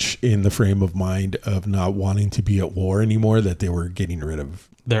so much in the frame of mind of not wanting to be at war anymore that they were getting rid of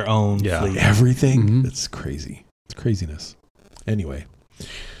their own fleet. Everything. It's crazy. It's craziness. Anyway.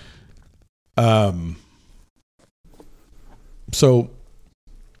 So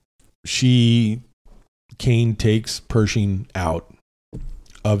Kane takes Pershing out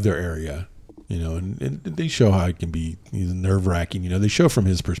of their area, you know, and they show how it can be nerve-wracking. You know, they show from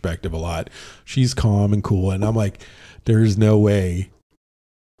his perspective a lot. She's calm and cool, and I'm like, there's no way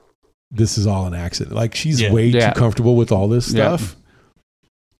this is all an accident. Like, she's way too comfortable with all this stuff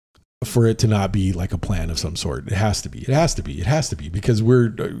for it to not be like a plan of some sort. It has to be because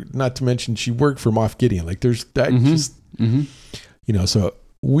we're, not to mention she worked for Moff Gideon. Like, there's that you know, so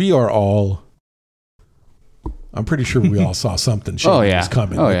we are all. I'm pretty sure we all saw something shady was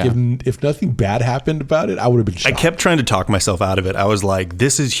coming. If nothing bad happened about it, I would have been shocked. I kept trying to talk myself out of it. I was like,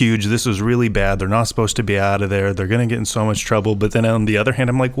 this is huge. This was really bad. They're not supposed to be out of there. They're going to get in so much trouble. But then on the other hand,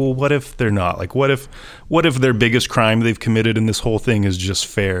 I'm like, well, what if they're not? Like, what if their biggest crime they've committed in this whole thing is just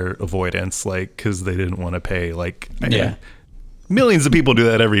fare avoidance? Like, because they didn't want to pay. Like, millions of people do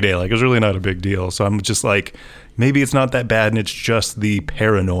that every day. Like, it's really not a big deal. So I'm just like, maybe it's not that bad. And it's just the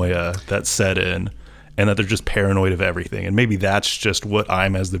paranoia that set in. And that they're just paranoid of everything. And maybe that's just what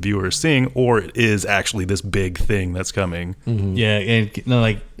I'm as the viewer seeing, or it is actually this big thing that's coming. Mm-hmm. Yeah, and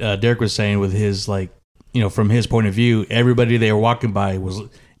like Derek was saying with his, like, from his point of view, everybody they were walking by was,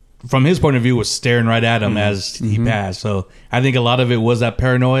 from his point of view, was staring right at him as he passed. So I think a lot of it was that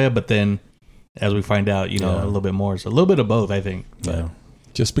paranoia, but then as we find out, a little bit more. So a little bit of both, I think. But. Yeah.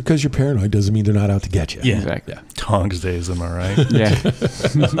 Just because you're paranoid doesn't mean they're not out to get you. Yeah, exactly. Yeah. Tongs days, am I right? Yeah.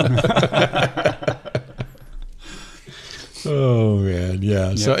 Oh man, yeah.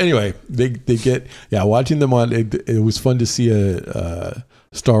 Yep. So anyway, they get watching them on it was fun to see a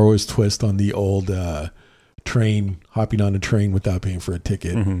Star Wars twist on the old train, hopping on a train without paying for a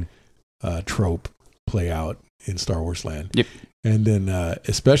ticket trope play out in Star Wars land. Yep. And then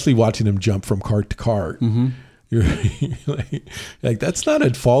especially watching them jump from cart to cart. Mm-hmm. You're like that's not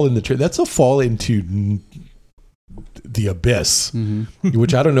a fall in the train. That's a fall into the abyss,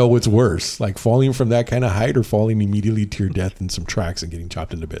 which I don't know what's worse, like falling from that kind of height or falling immediately to your death in some tracks and getting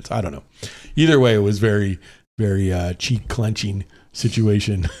chopped into bits. I don't know. Either way, it was very, very cheek clenching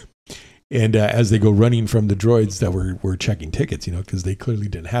situation. And as they go running from the droids that were checking tickets, because they clearly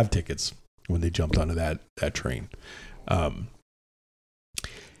didn't have tickets when they jumped onto that train. And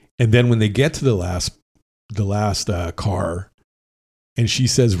then when they get to the last car, and she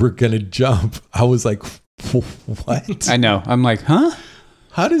says, "We're gonna jump," I was like, what? I know. I'm like, huh?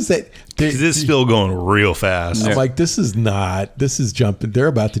 How does that? This is still going real fast. I'm like, this is jumping. Are they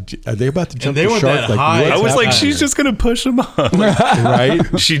about to jump the the shark? Like, I was like, she's just going to push him up. Right?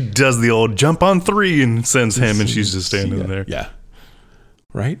 She does the old jump on 3 and sends him, and she's just standing there. Yeah.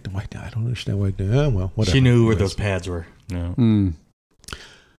 Right? Why? I don't understand why. Well, whatever. She knew where those pads were. Yeah.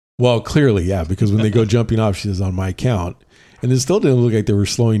 Well, clearly, yeah, because when they go jumping off, she says, "On my count." And it still didn't look like they were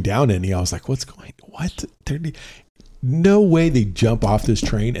slowing down any. I was like, what? No way they jump off this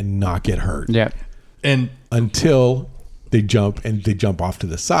train and not get hurt. Yeah. And until they jump off to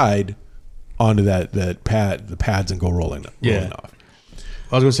the side onto the pads and go rolling off.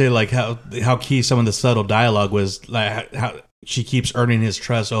 I was going to say, like, how key some of the subtle dialogue was, like how she keeps earning his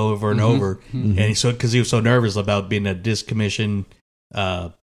trust over and over. Mm-hmm. And because he was so nervous about being a discommissioned,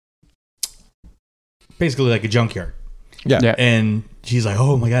 basically like a junkyard. Yeah. And she's like,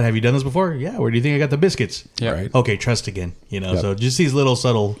 "Oh my God, have you done this before?" "Yeah." "Where do you think I got the biscuits?" Yeah. Right. "Okay, trust again." So just these little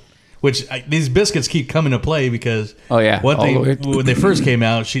subtle, these biscuits keep coming to play because when they first came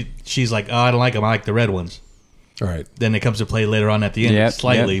out, she's like, "Oh, I don't like them. I like the red ones." All right. Then it comes to play later on at the end,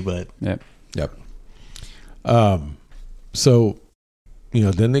 slightly, but. Yep. So,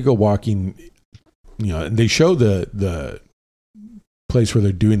 then they go walking, and they show the place where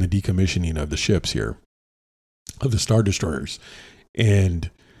they're doing the decommissioning of the ships here. Of the Star Destroyers, and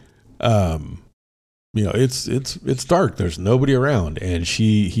it's dark. There's nobody around, and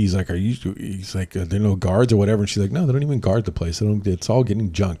he's like, he's like, "Are there no guards or whatever?" And she's like, "No, they don't even guard the place. It's all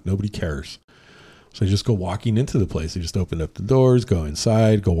getting junked. Nobody cares." So they just go walking into the place. They just open up the doors, go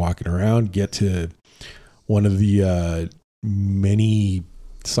inside, go walking around, get to one of the many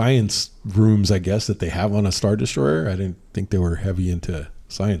science rooms, I guess, that they have on a Star Destroyer. I didn't think they were heavy into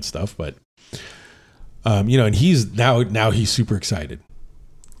science stuff, but. And he's now he's super excited.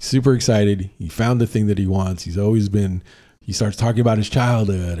 He found the thing that he wants. He starts talking about his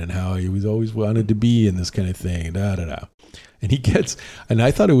childhood and how he was always wanted to be in this kind of thing. And and I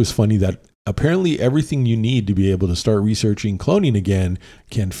thought it was funny that apparently everything you need to be able to start researching cloning again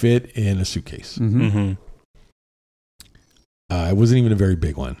can fit in a suitcase. Mm-hmm. It wasn't even a very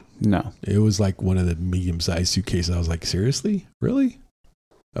big one. No. It was like one of the medium-sized suitcases. I was like, seriously? Really?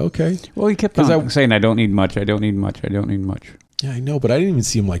 Okay. Well, he kept on saying, "I don't need much. I don't need much. I don't need much." Yeah, I know, but I didn't even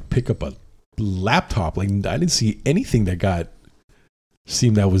see him like pick up a laptop. Like I didn't see anything that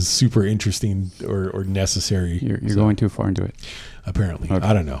seemed that was super interesting or necessary. You're going too far into it. Apparently, okay.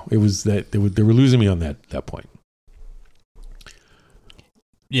 I don't know. It was that they were losing me on that point.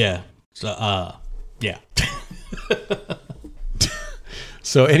 Yeah. So yeah.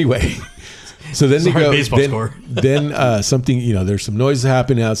 So anyway. So then they go. Then something, there's some noises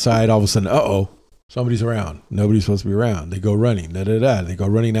happening outside. All of a sudden, somebody's around. Nobody's supposed to be around. They go running. They go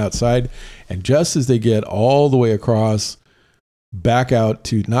running outside, and just as they get all the way across back out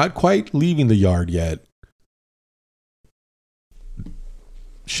to not quite leaving the yard yet.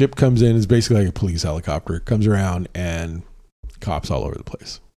 Ship comes in, is basically like a police helicopter. It comes around and cops all over the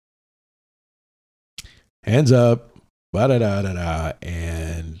place. Hands up, ba-da-da-da-da,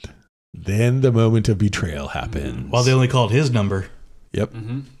 and then the moment of betrayal happens. Well, they only called his number. Yep.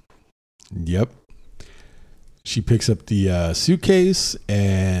 Yep. She picks up the suitcase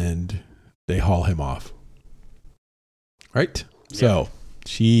and they haul him off. Right? Yeah. So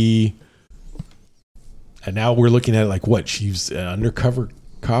and now we're looking at it like what? She's an undercover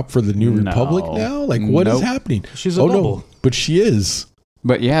cop for the New Republic now? Like what is happening? She's a bubble. No, but she is.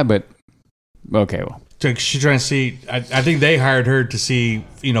 But okay, well. She's trying to see. I think they hired her to see,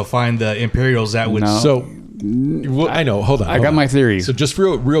 find the Imperials that would. I know. Hold on. I got my theories. So just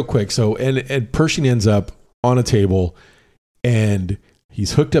real quick. So and Pershing ends up on a table, and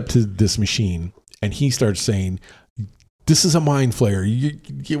he's hooked up to this machine, and he starts saying, "This is a mind flayer.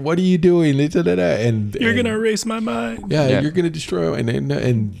 What are you doing?" And you're gonna erase my mind. Yeah, you're gonna destroy.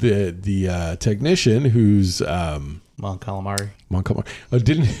 And the technician who's Mon Calamari.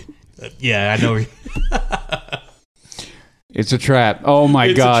 Didn't. Yeah, I know. It's a trap. Oh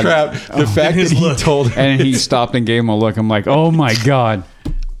my God. It's a trap. The fact that he told her. And he stopped and gave him a look. I'm like, oh my God.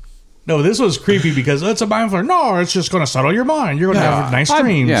 No, this was creepy because it's a mind flare. No, it's just going to settle your mind. You're going to have nice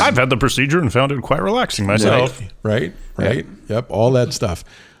dreams. I've had the procedure and found it quite relaxing myself. Right. Yep. All that stuff.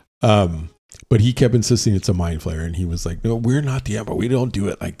 But he kept insisting it's a mind flare. And he was like, no, we're not the Empire. We don't do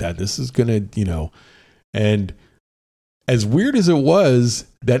it like that. This is going to, and as weird as it was,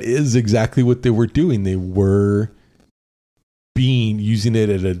 that is exactly what they were doing. They were using it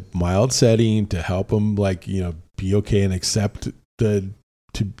at a mild setting to help him, be okay and accept that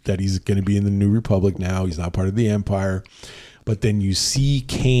he's going to be in the New Republic now. He's not part of the Empire. But then you see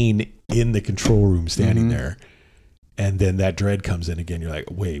Kane in the control room standing there. And then that dread comes in again. You're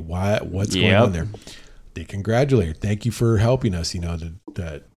like, wait, what's going on there? They congratulate her. Thank you for helping us.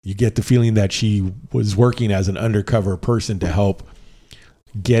 That you get the feeling that she was working as an undercover person to help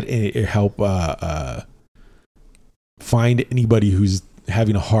find anybody who's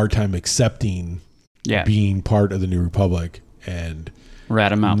having a hard time accepting being part of the New Republic and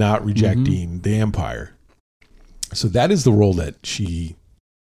rat him out, not rejecting the Empire. So that is the role that she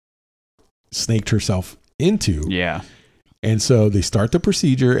snaked herself into. Yeah. And so they start the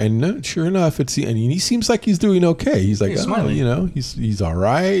procedure, and sure enough, he seems like he's doing okay. He's like, smiling. He's all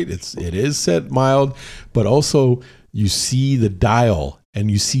right. It is set mild, but also you see the dial, and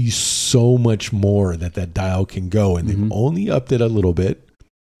you see so much more that dial can go, and they've only upped it a little bit.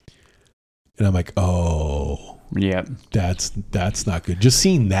 And I'm like, oh, yeah, that's not good. Just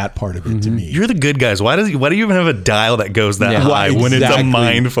seeing that part of it to me. You're the good guys. Why do you even have a dial that goes that high when it's a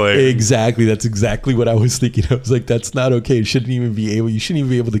mind flare? Exactly. That's exactly what I was thinking. I was like, that's not okay. You shouldn't even be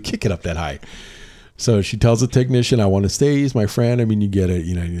able to kick it up that high. So she tells the technician, I want to stay. He's my friend. I mean, you get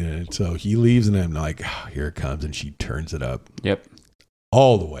it, So he leaves, and I'm like, oh, here it comes. And she turns it up. Yep.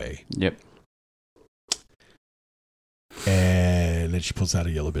 All the way. Yep. And then she pulls out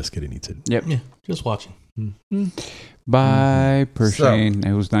a yellow biscuit and eats it. Yep. Yeah, just watching. Bye, Pershing.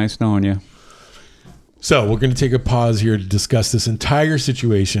 It was nice knowing you. So we're going to take a pause here to discuss this entire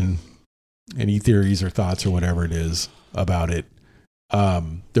situation. Any theories or thoughts or whatever it is about it.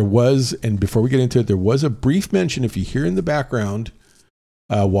 There was, and before we get into it, there was a brief mention, if you hear in the background,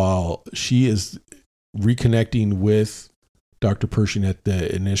 while she is reconnecting with Dr. Pershing at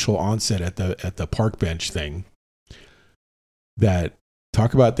the initial onset at the park bench thing, that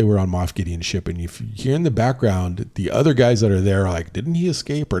talk about they were on Moff Gideon's ship, and if you hear in the background, the other guys that are there are like, didn't he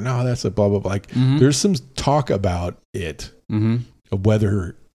escape? Or no, that's a blah, blah, blah. Like, there's some talk about it, of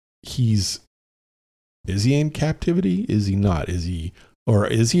whether is he in captivity? Is he not? Is he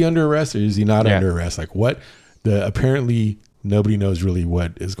under arrest, or is he not under arrest? Like apparently nobody knows really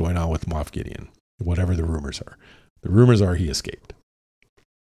what is going on with Moff Gideon, whatever the rumors are. The rumors are he escaped.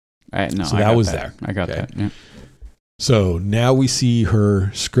 I got that. Yeah. So now we see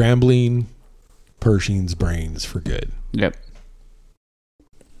her scrambling Pershing's brains for good. Yep.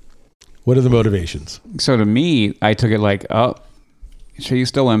 What are the motivations? So to me, I took it like, oh, she's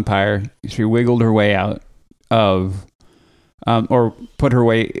still Empire. She wiggled her way out of, or put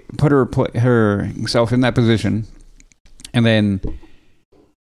herself in that position, and then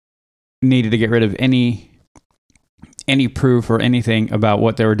needed to get rid of any proof or anything about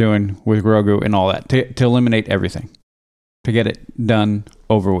what they were doing with Grogu and all that to eliminate everything, to get it done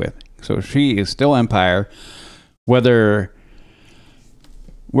over with. So she is still Empire, whether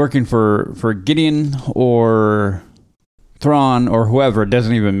working for Gideon or Thrawn or whoever, it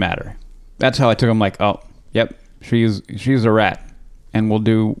doesn't even matter. That's how I took him, like, oh, yep, She's a rat, and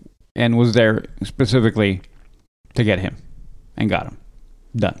was there specifically to get him, and got him.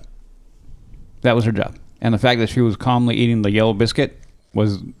 Done. That was her job. And the fact that she was calmly eating the yellow biscuit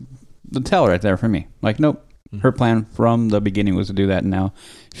was the tell right there for me. Like, nope. Her plan from the beginning was to do that, and now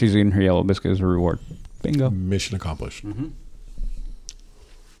she's eating her yellow biscuit as a reward. Bingo. Mission accomplished. Mm-hmm.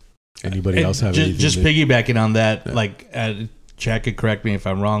 Anybody else have anything? Just piggybacking on that, like, Chad could correct me if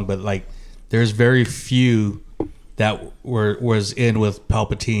I'm wrong, but like, there's very few that was in with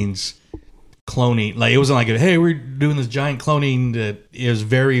Palpatine's cloning. Like, it wasn't like, hey, we're doing this giant cloning. It was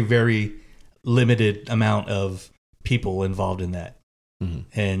very, very limited amount of people involved in that. Mm-hmm.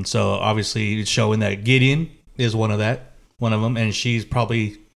 And so obviously it's showing that Gideon is one of them, and she's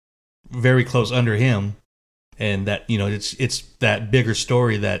probably very close under him, and that, you know, it's that bigger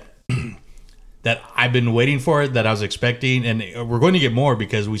story that that I've been waiting for, that I was expecting, and we're going to get more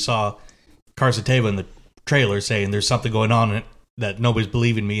because we saw Carson Teva in the trailer saying there's something going on that nobody's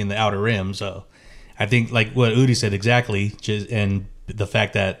believing me in the Outer Rim. So I think, like what Udi said exactly, and the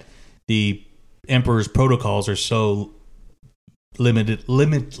fact that the Emperor's protocols are so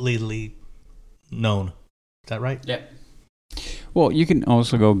limitedly known. Is that right? Yeah. Well, you can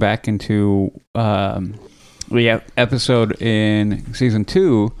also go back into the episode in season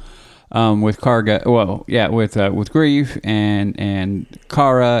 2 with Karga. Well, yeah, with Grief and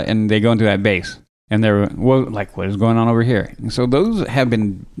Kara, and they go into that base, and they're like, what is going on over here? And so those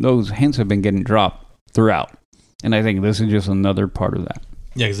hints have been getting dropped throughout, and I think this is just another part of that.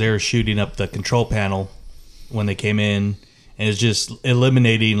 Yeah, because they were shooting up the control panel when they came in. And it's just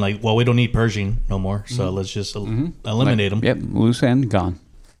eliminating, like, well, we don't need Pershing no more, so let's just eliminate them. Yep, loose end, gone.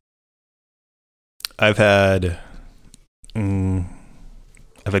 I've had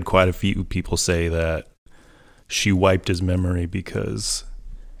quite a few people say that she wiped his memory because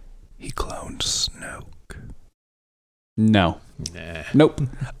he cloned Snoke. No. Nah. Nope.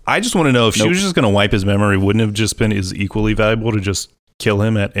 I just want to know if she was just going to wipe his memory, wouldn't it have just been as equally valuable to just kill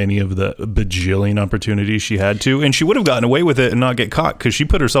him at any of the bajillion opportunities she had to, and she would have gotten away with it and not get caught, because she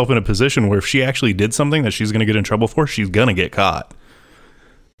put herself in a position where if she actually did something that she's going to get in trouble for, she's going to get caught.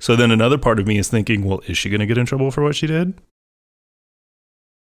 So then another part of me is thinking, well, is she going to get in trouble for what she did?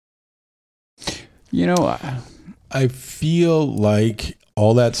 You know, I feel like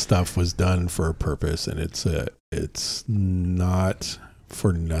all that stuff was done for a purpose, and it's not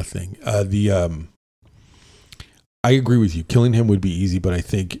for nothing. I agree with you. Killing him would be easy, but I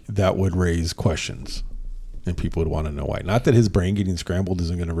think that would raise questions, and people would want to know why. Not that his brain getting scrambled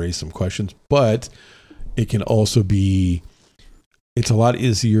isn't going to raise some questions, but it can also be, it's a lot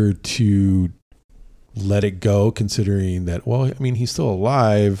easier to let it go, considering that, well, I mean, he's still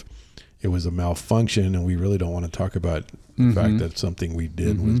alive. It was a malfunction, and we really don't want to talk about the fact that something we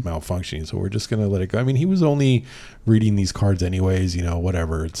did was malfunctioning. So we're just going to let it go. I mean, he was only reading these cards anyways, you know,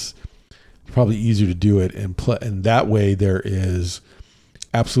 whatever. It's probably easier to do it, and that way there is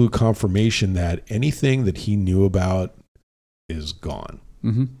absolute confirmation that anything that he knew about is gone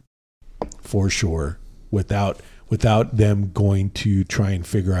for sure, without them going to try and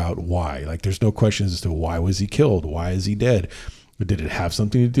figure out why. Like, there's no questions as to why was he killed, why is he dead, did it have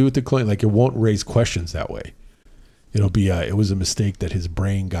something to do with the clone? Like, it won't raise questions that way. It'll be it was a mistake that his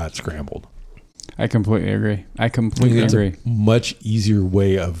brain got scrambled. I completely agree. It's a much easier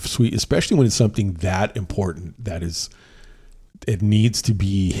way of especially when it's something that important, it needs to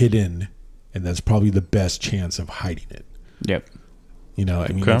be hidden, and that's probably the best chance of hiding it. Yep. You know, I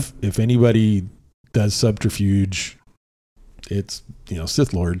mean, if anybody does subterfuge, it's, you know,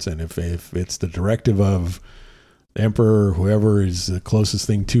 Sith Lords, and if it's the directive of the Emperor or whoever is the closest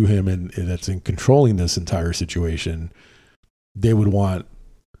thing to him and that's in controlling this entire situation, they would want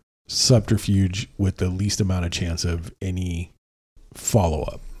subterfuge with the least amount of chance of any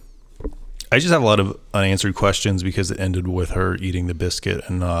follow-up. I just have a lot of unanswered questions because it ended with her eating the biscuit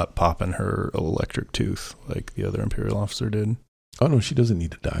and not popping her electric tooth like the other Imperial officer did. Oh no, she doesn't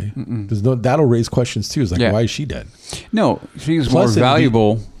need to die. That'll raise questions too. It's like, why is she dead? No, she's more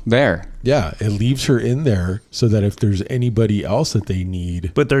valuable there. Yeah, it leaves her in there so that if there's anybody else that they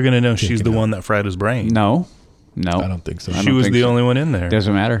need, but they're gonna know she's the one that fried his brain. No, I don't think so. She was the only one in there.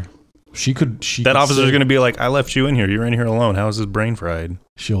 Doesn't matter. That officer's going to be like, I left you in here. You're in here alone. How is his brain fried?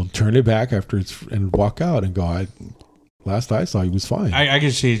 She'll turn it back and walk out and go, last I saw, he was fine. I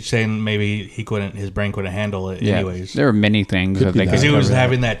could see saying maybe his brain couldn't handle it anyways. There are many things that they could. Because he was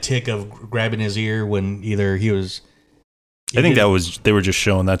having that tick of grabbing his ear when either he was. I think they were just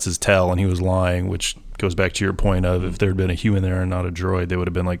showing that's his tell, and he was lying, which goes back to your point of if there had been a human there and not a droid, they would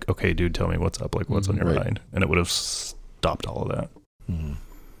have been like, okay, dude, tell me what's up, like what's on your mind, and it would have stopped all of that.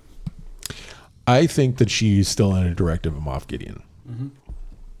 I think that she's still under directive of Moff Gideon. Mm-hmm.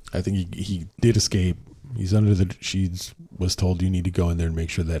 I think he did escape. He's was told you need to go in there and make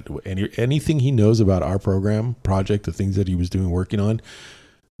sure that anything he knows about our project, the things that he was working on,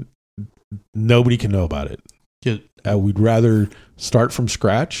 nobody can know about it. We'd rather start from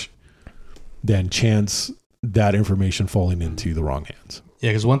scratch than chance that information falling into the wrong hands. Yeah,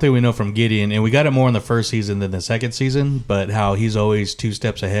 because one thing we know from Gideon, and we got it more in the first season than the second season, but how he's always 2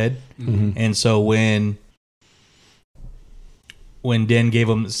 steps ahead. Mm-hmm. And so when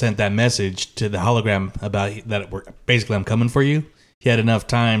Din sent that message to the hologram about that, basically I'm coming for you, he had enough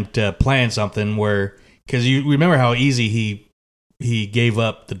time to plan something where, because you remember how easy he gave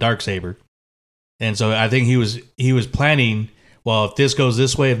up the Darksaber. And so I think he was planning, well, if this goes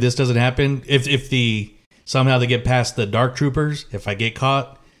this way, if this doesn't happen, if somehow they get past the Dark Troopers, if I get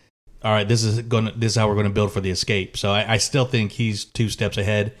caught, all right, this is how we're going to build for the escape. So I still think he's 2 steps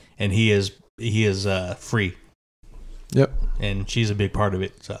ahead, and he is free. Yep. And she's a big part of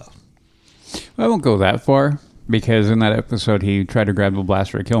it. So I won't go that far, because in that episode he tried to grab the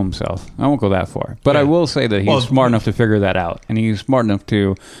blaster to kill himself. I won't go that far, but I will say that he's smart enough to figure that out, and he's smart enough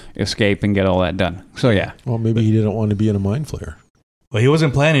to escape and get all that done. So yeah. Well, maybe he didn't want to be in a mind flare. Well, he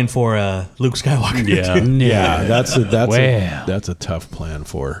wasn't planning for Luke Skywalker. Yeah, that's a tough plan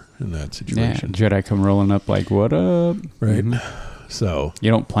in that situation. Yeah, Jedi come rolling up like, what up? Right. Mm-hmm. So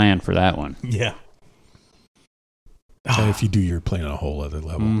you don't plan for that one. Yeah. And if you do, you're playing on a whole other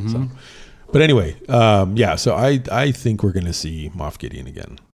level. Mm-hmm. So. But anyway, so I think we're going to see Moff Gideon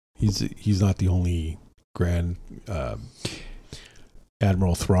again. He's not the only Grand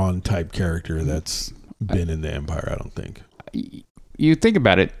Admiral Thrawn type character that's been in the Empire, I don't think. You think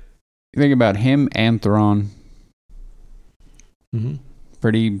about it. You think about him and Thrawn. Mm-hmm.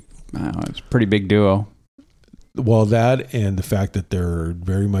 It's a pretty big duo. Well, that and the fact that they're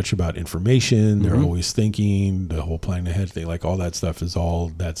very much about information. Mm-hmm. They're always thinking, the whole planning ahead thing, like all that stuff is all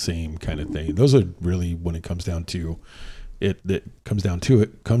that same kind of thing. Those are really, when it comes down to it, are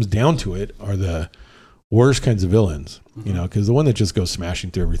the worst kinds of villains, mm-hmm. Because the one that just goes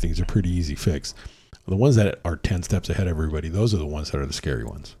smashing through everything is a pretty easy fix. The ones that are 10 steps ahead of everybody, those are the ones that are the scary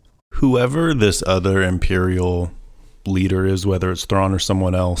ones. Whoever this other Imperial leader is, whether it's Thrawn or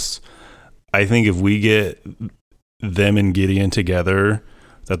someone else, I think if we get them and Gideon together,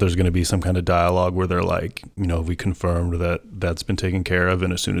 that there's going to be some kind of dialogue where they're like, we confirmed that that's been taken care of.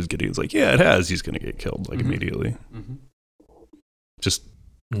 And as soon as Gideon's like, yeah, it has, he's going to get killed like immediately. Mm-hmm. Just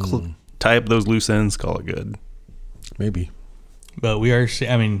tie up those loose ends, call it good. Maybe. But we are,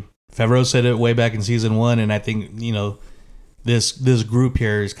 Favreau said it way back in season 1, and I think this group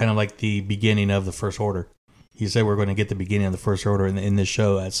here is kind of like the beginning of the First Order. He said we're going to get the beginning of the First Order in this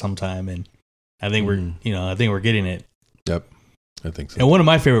show at some time, and I think we're getting it. Yep, I think so. And one of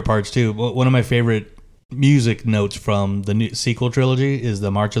my favorite parts too, one of my favorite music notes from the new sequel trilogy is the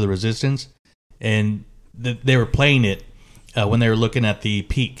March of the Resistance, and they were playing it when they were looking at the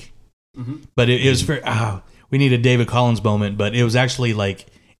peak, but it was we need a David Collins moment, but it was actually like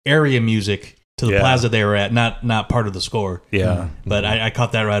area music to the plaza they were at, not part of the score. Yeah. But I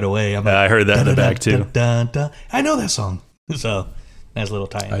caught that right away. I heard that in the back too. I know that song. So nice little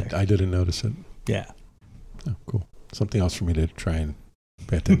tie-in there. I didn't notice it. Yeah. Oh, cool. Something else for me to try and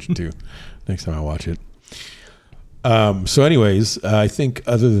pay attention to next time I watch it. So anyways, I think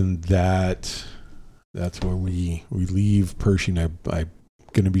other than that, that's where we leave Pershing. I'm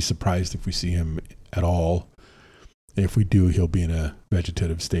going to be surprised if we see him at all. If we do, he'll be in a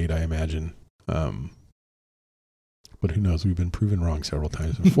vegetative state, I imagine. But who knows? We've been proven wrong several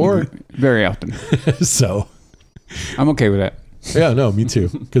times before. Very often. So I'm okay with that. Yeah, no, me too.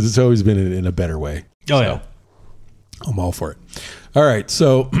 Because it's always been in a better way. Oh, yeah. I'm all for it. All right.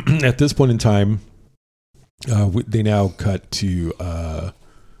 So at this point in time, they now cut to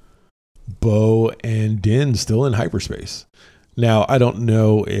Bo and Din still in hyperspace. Now, I don't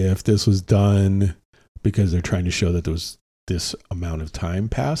know if this was done because they're trying to show that there was this amount of time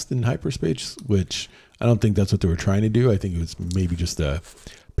passed in hyperspace, which I don't think that's what they were trying to do. I think it was maybe just a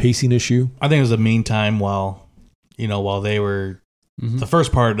pacing issue. I think it was a meantime while they were the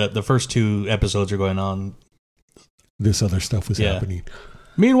first 2 episodes are going on. This other stuff was happening.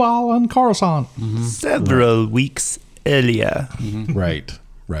 Meanwhile, on Coruscant, several weeks earlier. Mm-hmm. Right.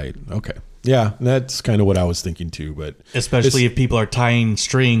 Okay. Yeah, that's kind of what I was thinking too. But especially if people are tying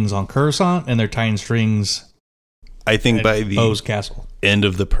strings on Coruscant and they're tying strings, I think by the Bo's castle end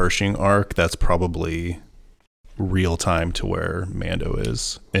of the Pershing arc, that's probably real time to where Mando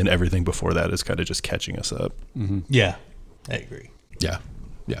is, and everything before that is kind of just catching us up. Mm-hmm. Yeah, I agree. Yeah,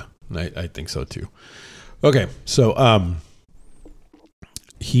 I think so too. Okay, so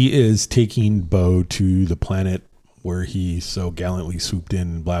he is taking Bo to the planet where he so gallantly swooped in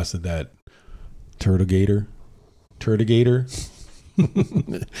and blasted that turdigator.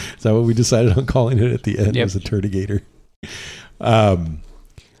 Is that what we decided on calling it at the end? Yep. Was a turdigator.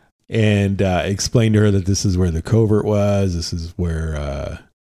 And explained to her that this is where the covert was. This is where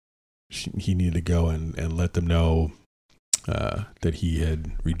he needed to go and let them know that he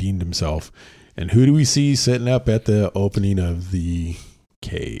had redeemed himself. And who do we see sitting up at the opening of the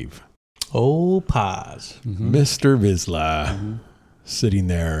cave? Oh, Paz. Mr. Vizsla, sitting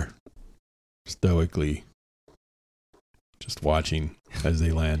there stoically, just watching as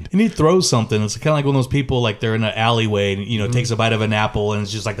they land. And he throws something. It's kind of like one of those people, like they're in an alleyway and, takes a bite of an apple and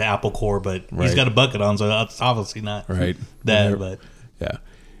it's just like the apple core, but he's got a bucket on, so that's obviously not that. But yeah.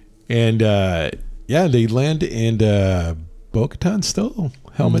 And, they land and Bo-Katan's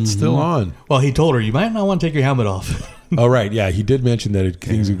helmet's still on. Well, he told her, you might not want to take your helmet off. Oh, right. Yeah, he did mention that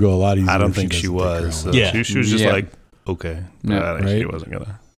things would go a lot easier. I don't think she was. So she was just like, okay. But I think she wasn't going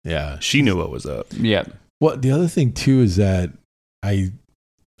to. Yeah. She knew what was up. Yeah. Well, the other thing, too, is that I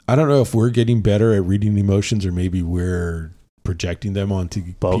don't know if we're getting better at reading emotions or maybe we're projecting them onto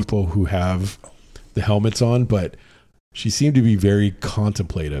people who have the helmets on, but she seemed to be very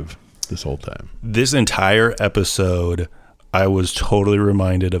contemplative this whole time. This entire episode, I was totally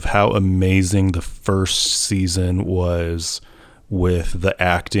reminded of how amazing the first season was with the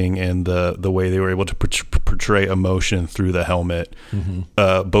acting and the way they were able to portray emotion through the helmet.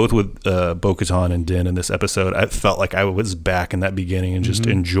 Both with Bo-Katan and Din in this episode, I felt like I was back in that beginning and just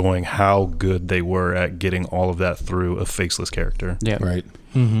enjoying how good they were at getting all of that through a faceless character. Yeah. Right.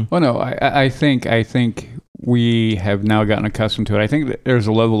 Well, no, I think we have now gotten accustomed to it. I think that there's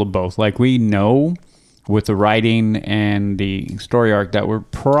a level of both. Like, we know with the writing and the story arc that we're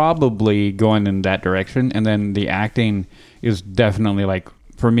probably going in that direction, and then the acting is definitely, like,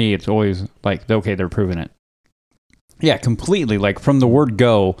 for me, it's always like, okay, they're proving it. Yeah, completely. Like, from the word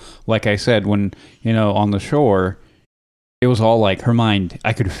go, like I said, when, on the shore, it was all like her mind,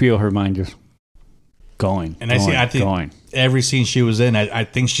 I could feel her mind just going. And I think every scene she was in, I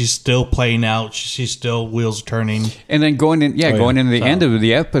think she's still playing out. She's still wheels turning. And then going into the end of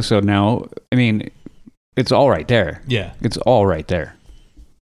the episode now, I mean, it's all right there. Yeah. It's all right there.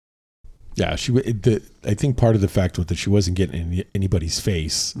 Yeah, I think part of the fact was that she wasn't getting in anybody's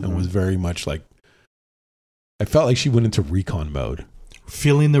face and was very much like, I felt like she went into recon mode.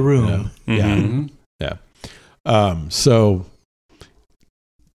 Feeling the room. Yeah. So,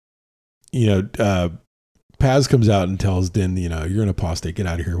 Paz comes out and tells Din, you're an apostate, get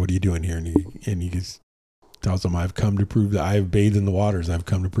out of here. What are you doing here? And he just tells him, I've come to prove that I have bathed in the waters. I've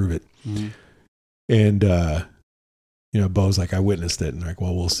come to prove it. And, Bo's like, I witnessed it. And they're like,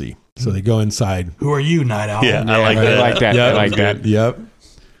 well, we'll see. So they go inside. Who are you, Night Owl? Yeah, I like that. Yep. I like that. Yep.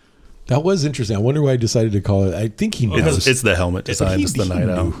 That was interesting. I wonder why I decided to call it. I think he knows. It's the helmet design. It's the Night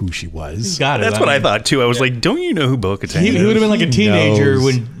Owl. Knew who she was. He's got it. That's what I thought too. I was like, don't you know who Bo-Katan is? He would have been like a teenager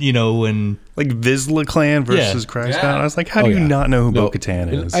when like Vizsla clan versus Christ Clan. I was like, how do you not know who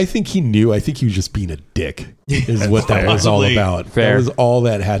Bo-Katan is? I think he knew. I think he was just being a dick. Is what that was all about. Fair. That was all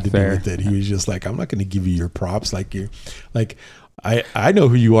that had to do with it. He was just like, I'm not going to give you your props. I know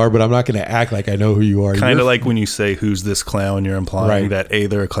who you are, but I'm not going to act like I know who you are. Kind of like when you say, who's this clown? You're implying that A,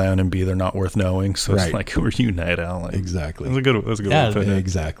 they're a clown, and B, they're not worth knowing. So it's like, who are you, Night Owl? Like, exactly. That's a good way to put it.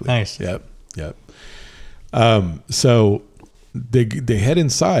 Exactly. Nice. Yep. So they head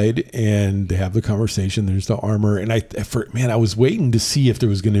inside and they have the conversation. There's the armor. And I was waiting to see if there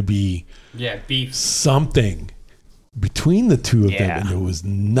was going to be beef. Something between the two of them, and there was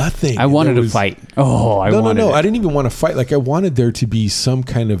nothing. I wanted to fight. No. I didn't even want to fight. Like, I wanted there to be some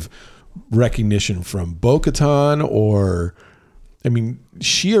kind of recognition from Bo-Katan, or, I mean,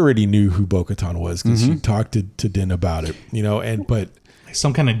 she already knew who Bo-Katan was because she talked to Din about it, but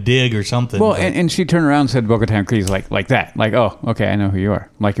some kind of dig or something. Well, and she turned around and said Bo-Katan Kryze like that. Like, oh, okay, I know who you are.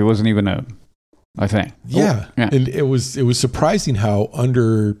 Like, it wasn't even a thing. Yeah. And it was surprising how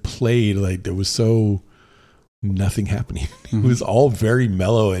underplayed, like, there was so nothing happening. It was all very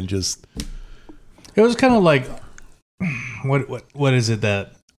mellow and just. It was kind of like, what is it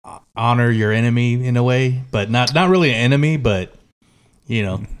that honor your enemy in a way, but not really an enemy, but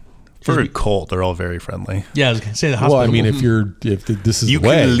for a cult, they're all very friendly. Yeah, I was gonna say the hospital. Well, I mean, if this is you the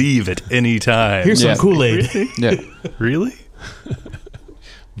way, can leave at any time. Here's some Kool-Aid. Really?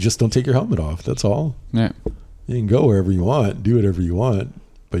 Just don't take your helmet off. That's all. Yeah, you can go wherever you want, do whatever you want,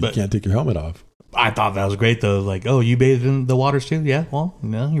 but you can't take your helmet off. I thought that was great, though. Like, oh, you bathed in the waters too? Yeah, well,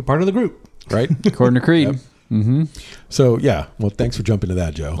 you're part of the group. Right? According to Creed. Yep. So, yeah. Well, thanks for jumping to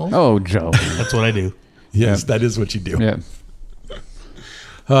that, Joe. Oh, Joe. That's what I do. Yes, that is what you do. Yeah.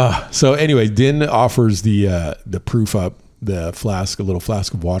 So anyway, Din offers the proof up, the flask, a little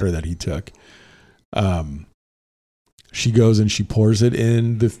flask of water that he took. She goes and she pours it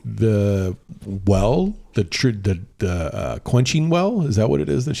in the well, the quenching well. Is that what it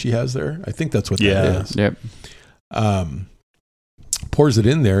is that she has there? I think that's what that is. Yep. Pours it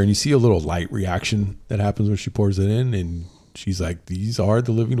in there, and you see a little light reaction that happens when she pours it in, and she's like, "These are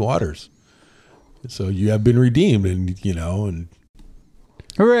the living waters. So you have been redeemed," and and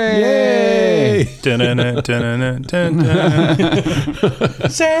hooray!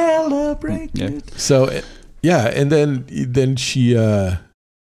 Celebrate it. So yeah, and then she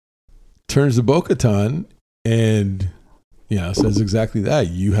turns to Bo-Katan and says exactly that.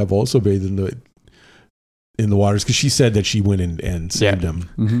 You have also bathed in the waters, because she said that she went and saved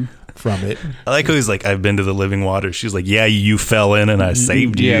him from it. I like how he's like, I've been to the living waters. She's like, yeah, you fell in and I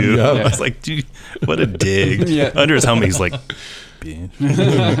saved you. Yeah. I was like, dude, what a dig. Under his helmet, he's like,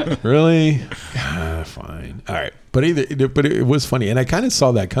 really? Fine. All right. But it was funny. And I kind of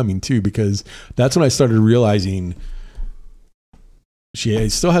saw that coming too, because that's when I started realizing she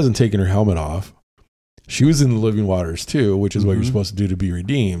still hasn't taken her helmet off. She was in the living waters too, which is what you're supposed to do to be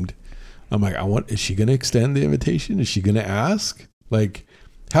redeemed. I'm like, is she going to extend the invitation? Is she going to ask? Like,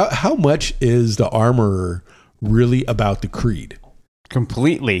 how much is the armorer really about the creed?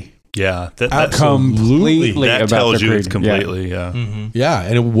 Completely. Yeah. Absolutely. Completely that about tells the you creed. it's completely, yeah. Mm-hmm. Yeah.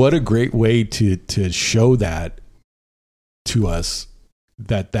 And what a great way to show that to us,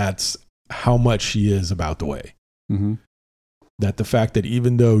 that's how much she is about the way. Mm-hmm. That the fact that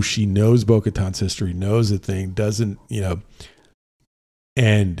even though she knows Bo-Katan's history, knows the thing, doesn't,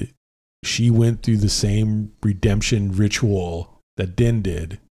 and she went through the same redemption ritual that Din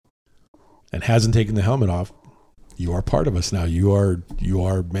did and hasn't taken the helmet off. You are part of us now. You are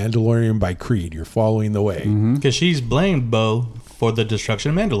Mandalorian by creed. You're following the way. Because she's blamed Bo for the destruction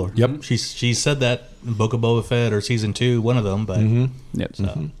of Mandalore. Yep. She said that in Book of Boba Fett or season 2, one of them. But Yep.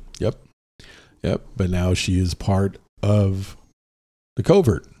 so. Yep. But now she is part of the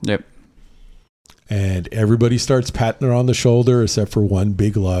covert. Yep. And everybody starts patting her on the shoulder except for one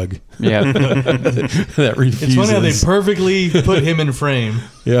big lug. Yeah. that refuses. It's funny how they perfectly put him in frame.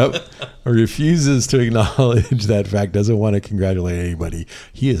 Yep. Refuses to acknowledge that fact, doesn't want to congratulate anybody.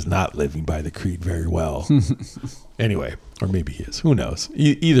 He is not living by the creed very well. Anyway, or maybe he is. Who knows?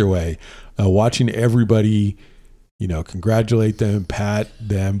 Either way, watching everybody, congratulate them, pat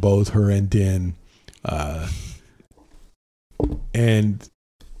them, both her and Din. And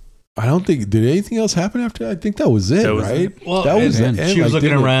I don't think, did anything else happen after that? I think that was it, right? Well, that was it. She was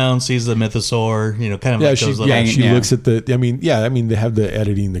looking around, sees the mythosaur, kind of yeah, like she, those little... she looks at the, they have the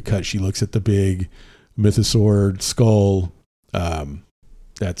editing, the cut. She looks at the big mythosaur skull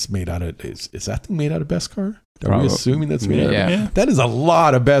that's made out of, is that thing made out of Beskar? Are we assuming that's made out of? Yeah. That is a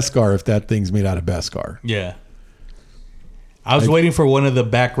lot of Beskar if that thing's made out of Beskar. Yeah. I was waiting for one of the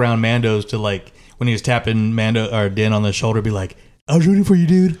background Mandos to, like, when he was tapping Mando or Din on the shoulder, be like, I was rooting for you,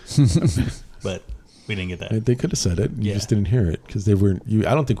 dude. But we didn't get that. They could have said it. You just didn't hear it because they weren't.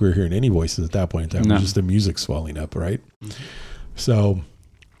 I don't think we were hearing any voices at that point in time. No. It was just the music swelling up, right? Mm-hmm. So,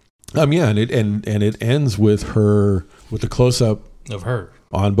 and it ends with her with the close up of her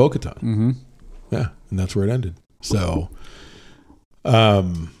on Bo-Katan. Mm-hmm. Yeah, and that's where it ended. So,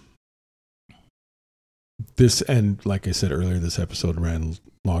 this, and like I said earlier, this episode ran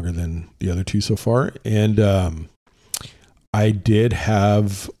longer than the other two so far, and I did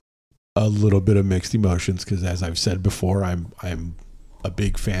have a little bit of mixed emotions because, as I've said before, I'm a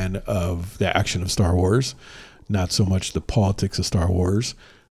big fan of the action of Star Wars, not so much the politics of Star Wars,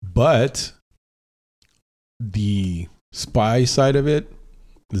 but the spy side of it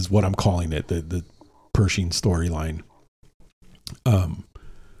is what I'm calling it, the Pershing storyline. I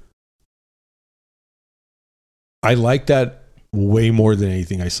like that way more than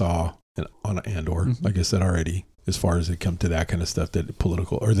anything I saw on Andor, like I said already. As far as it come to that kind of stuff, that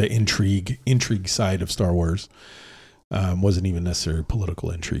political or the intrigue side of Star Wars wasn't even necessarily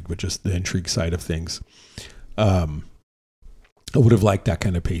political intrigue, but just the intrigue side of things. I would have liked that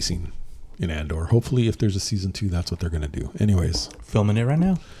kind of pacing in Andor. Hopefully, if there's a season 2, that's what they're going to do. Anyways, filming it right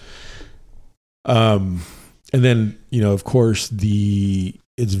now. And then of course,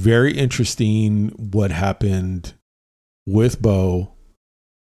 it's very interesting what happened with Bo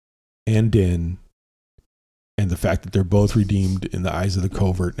and Din. And the fact that they're both redeemed in the eyes of the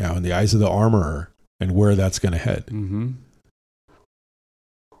covert now, in the eyes of the armorer, and where that's going to head. Mm-hmm.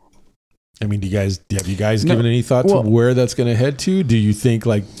 I mean, have you guys given any thought to where that's going to head to? Do you think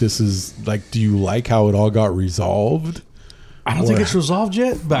do you like how it all got resolved? I don't think it's resolved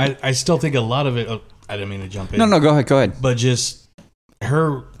yet, but I still think a lot of it. Oh, I didn't mean to jump in. No, go ahead. But just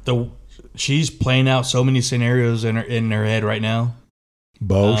she's playing out so many scenarios in her head right now.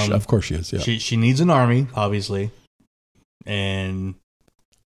 Of course she is. Yeah, she needs an army, obviously, and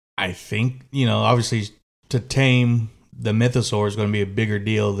I think obviously to tame the mythosaur is going to be a bigger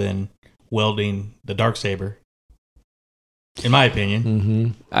deal than wielding the Darksaber, in my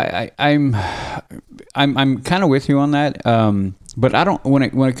opinion. I'm kind of with you on that, but I don't. When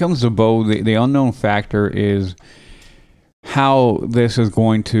it comes to Bo, the unknown factor is how this is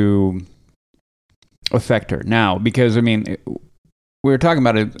going to affect her now, because I mean, we were talking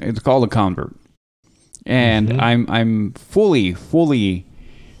about it. It's called a convert, and I'm fully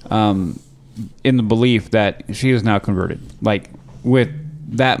in the belief that she is now converted. Like with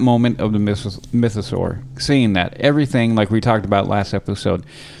that moment of the mythosaur, seeing that everything like we talked about last episode,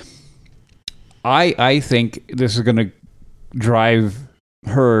 I think this is going to drive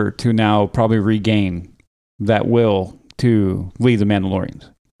her to now probably regain that will to lead the Mandalorians,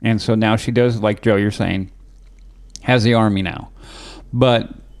 and so now she does, like Joe, you're saying, has the army now. But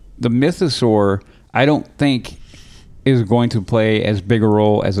the mythosaur, I don't think, is going to play as big a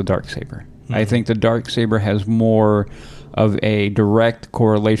role as the Darksaber. I think the Darksaber has more of a direct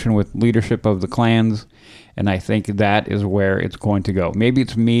correlation with leadership of the clans, and I think that is where it's going to go. Maybe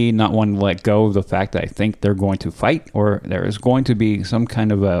it's me not wanting to let go of the fact that I think they're going to fight, or there is going to be some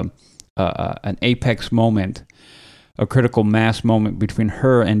kind of an apex moment, a critical mass moment between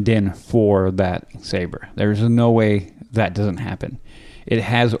her and Din for that saber. There's no way that doesn't happen. It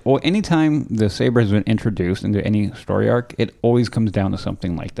has, anytime the saber has been introduced into any story arc, it always comes down to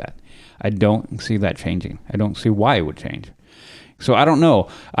something like that. I don't see that changing. I don't see why it would change. So I don't know.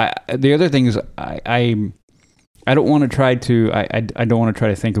 The other thing is I don't want to try to I don't want to try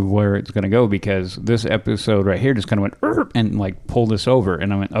to think of where it's going to go, because this episode right here just kind of went and like pulled us over,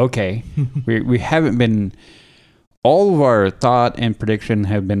 and I went, okay, we haven't been. All of our thought and prediction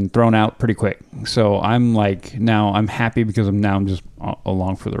have been thrown out pretty quick. So I'm like, now I'm happy because I'm just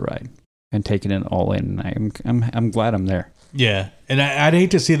along for the ride and taking it all in. I'm glad I'm there. Yeah, and I'd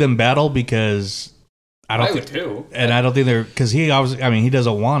hate to see them battle, because I would too. And I don't think because he obviously, I mean, he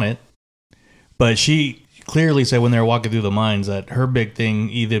doesn't want it, but she clearly said when they were walking through the mines that her big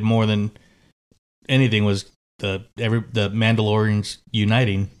thing, either more than anything, was the Mandalorians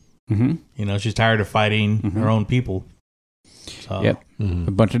uniting. Mm-hmm. She's tired of fighting her own people. So, yep,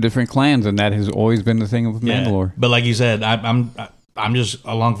 a bunch of different clans, and that has always been the thing of Mandalore. Yeah. But like you said, I'm just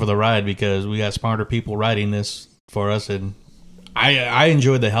along for the ride because we got smarter people writing this for us, and I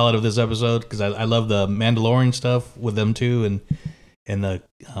enjoyed the hell out of this episode because I love the Mandalorian stuff with them too, and the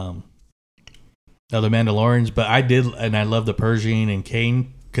other Mandalorians. But I love the Pershing and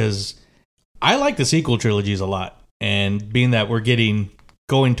Kane because I like the sequel trilogies a lot, and being that we're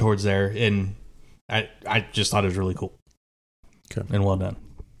going towards there, and I just thought it was really cool. Okay. And well done.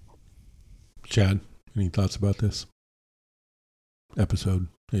 Chad, any thoughts about this episode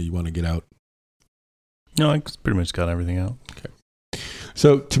that you want to get out? No, I pretty much got everything out. Okay.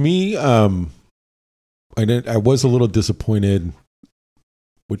 So to me, I was a little disappointed,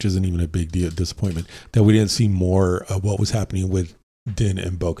 which isn't even a big deal, disappointment, that we didn't see more of what was happening with Din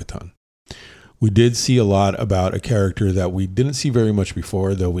and Bo-Katan. We did see a lot about a character that we didn't see very much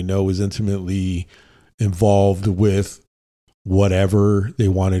before, though we know was intimately involved with whatever they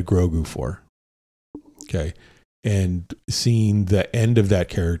wanted Grogu for. Okay. And seeing the end of that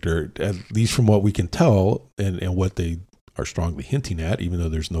character, at least from what we can tell, and what they are strongly hinting at, even though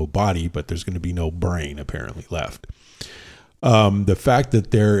there's no body, but there's going to be no brain apparently left. The fact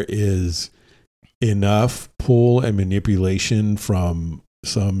that there is enough pull and manipulation from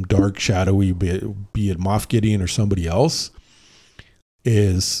some dark, shadowy, be it Moff Gideon or somebody else,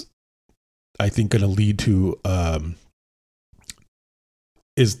 is, I think, going to lead to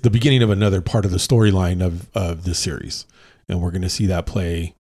is the beginning of another part of the storyline of this series, and we're going to see that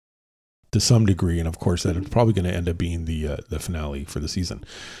play to some degree, and of course, that is probably going to end up being the finale for the season.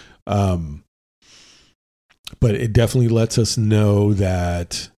 But it definitely lets us know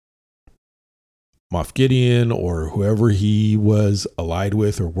that Moff Gideon or whoever he was allied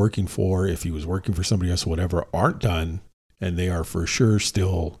with or working for, if he was working for somebody else or whatever, aren't done. And they are for sure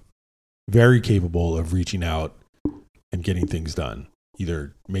still very capable of reaching out and getting things done,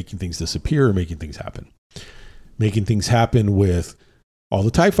 either making things disappear or making things happen. Making things happen with all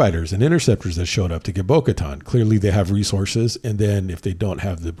the TIE fighters and interceptors that showed up to get Bo-Katan. Clearly they have resources. And then if they don't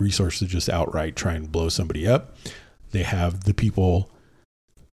have the resources to just outright try and blow somebody up, they have the people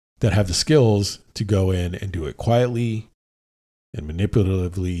that have the skills to go in and do it quietly and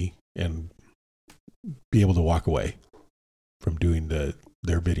manipulatively and be able to walk away from doing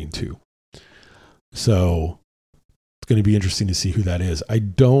their bidding too. So it's going to be interesting to see who that is. I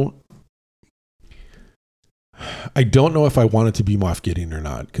don't know if I want it to be Moff Gideon or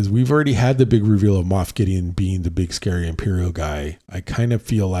not, because we've already had the big reveal of Moff Gideon being the big scary Imperial guy. I kind of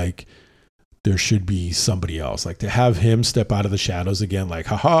feel like there should be somebody else, like to have him step out of the shadows again, like,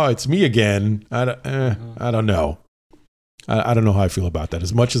 haha, it's me again. I don't know. I don't know how I feel about that.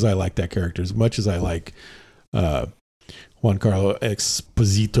 As much as I like that character, as much as I like Giancarlo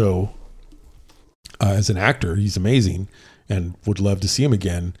Esposito as an actor, he's amazing and would love to see him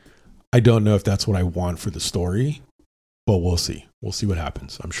again. I don't know if that's what I want for the story, but we'll see. We'll see what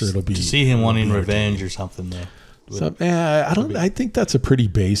happens. I'm sure it'll be to see him wanting revenge or something though. So, I think that's a pretty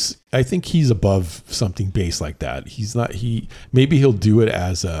base. I think he's above something base like that. He's not. Maybe he'll do it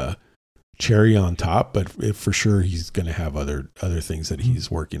as a cherry on top, but for sure he's going to have other things that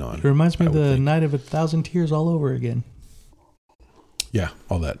he's working on. It reminds me of the Night of 1,000 Tears all over again. Yeah,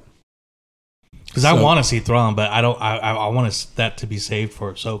 all that. Because I want to see Thrawn, but I don't. I want that to be saved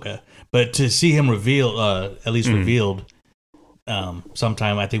for Ahsoka. But to see him revealed,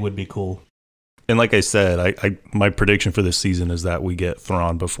 sometime, I think would be cool. And like I said, my prediction for this season is that we get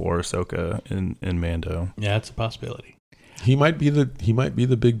Thrawn before Ahsoka in Mando. Yeah, it's a possibility. He might be the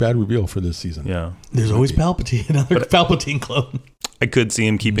big bad reveal for this season. Yeah, there's always Palpatine, another Palpatine clone. I could see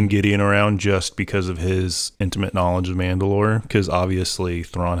him keeping Gideon around just because of his intimate knowledge of Mandalore, because obviously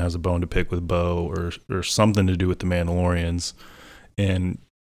Thrawn has a bone to pick with Bo or something to do with the Mandalorians. And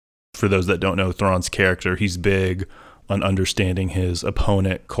for those that don't know Thrawn's character, he's big on understanding his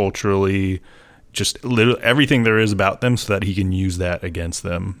opponent culturally, just literally everything there is about them, so that he can use that against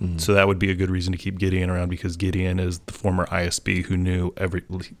them. Mm-hmm. So that would be a good reason to keep Gideon around, because Gideon is the former ISB who knew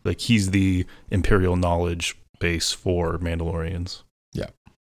he's the Imperial knowledge base for Mandalorians. Yeah.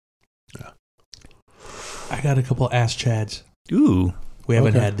 I got a couple Ask Chads. Ooh. We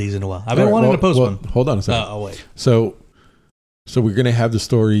haven't had these in a while. I've been wanting to post one. Hold on a second. Oh, wait. So we're going to have the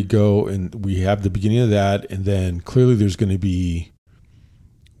story go, and we have the beginning of that, and then clearly there's going to be,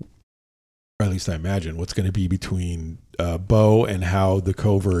 or at least I imagine, what's going to be between Bo and how the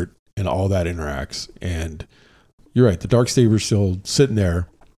covert and all that interacts. And you're right, the Darksaber's still sitting there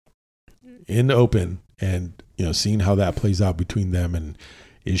in the open, and seeing how that plays out between them, and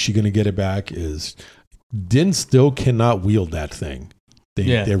is she going to get it back? Din still cannot wield that thing. They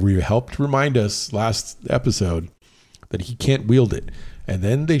helped remind us last episode that he can't wield it. And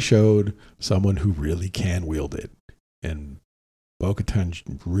then they showed someone who really can wield it. And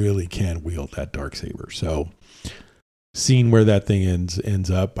Bo-Katan really can wield that Darksaber. So seeing where that thing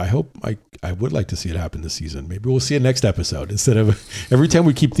ends up, I would like to see it happen this season. Maybe we'll see it next episode. Instead of every time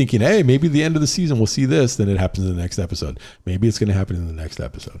we keep thinking, hey, maybe the end of the season we'll see this, then it happens in the next episode. Maybe it's going to happen in the next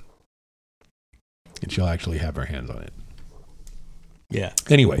episode. And she'll actually have her hands on it. Yeah.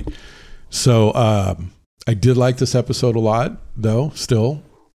 Anyway, so I did like this episode a lot, though. Still,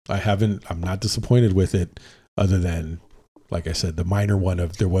 I'm not disappointed with it, other than, like I said, the minor one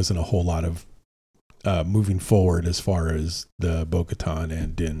of there wasn't a whole lot of moving forward as far as the Bo-Katan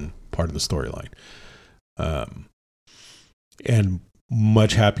and Din part of the storyline. And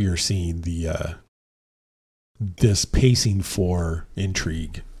much happier seeing this pacing for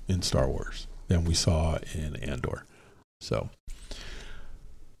intrigue in Star Wars than we saw in Andor. So,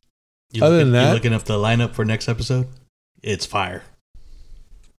 other than that, you looking up the lineup for next episode? It's fire.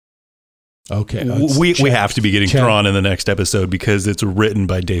 Okay, we have to be getting Thrawn in the next episode because it's written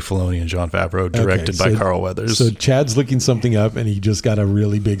by Dave Filoni and Jon Favreau, directed by Carl Weathers. So Chad's looking something up, and he just got a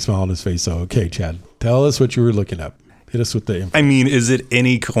really big smile on his face. So, okay, Chad, tell us what you were looking up. Hit us with the info. I mean, is it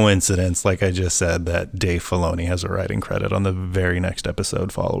any coincidence, like I just said, that Dave Filoni has a writing credit on the very next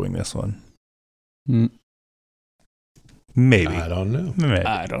episode following this one? Maybe. I don't know. Maybe.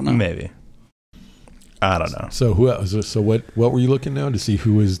 I don't know. Maybe. I don't know. So who else? So what were you looking now to see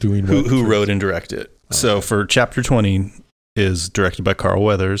who is doing what? Who wrote and directed? So for Chapter 20 is directed by Carl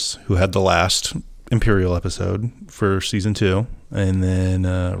Weathers, who had the last Imperial episode for season 2, and then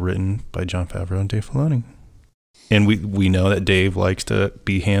written by Jon Favreau and Dave Filoni. And we know that Dave likes to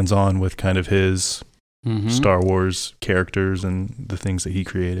be hands-on with kind of his Star Wars characters and the things that he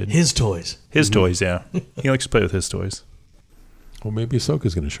created. His toys. His toys, yeah. He likes to play with his toys. Well, maybe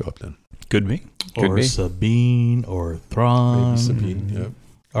Ahsoka's going to show up then. Could be. Or Sabine, or Thrawn. Maybe Sabine, yep.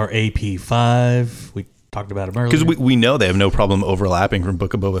 Or AP5. We talked about him earlier. Because we know they have no problem overlapping from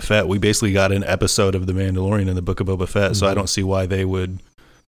Book of Boba Fett. We basically got an episode of The Mandalorian in the Book of Boba Fett, so I don't see why they would...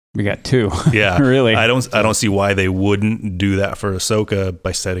 We got 2. Yeah. Really? I don't see why they wouldn't do that for Ahsoka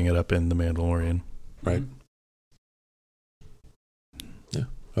by setting it up in The Mandalorian. Right. Yeah.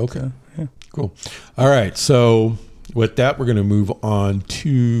 Okay. Yeah. Cool. All right. So with that, we're going to move on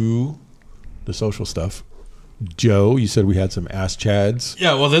to the social stuff. Joe, you said we had some Ask Chads.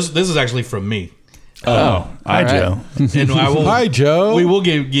 Yeah, well, this is actually from me. Hi, right. Joe. And I will, Hi, Joe. we will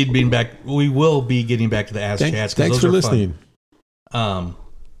getting back. We will be getting back to the Ask Chats. Thanks for listening.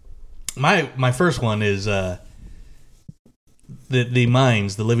 My first one is the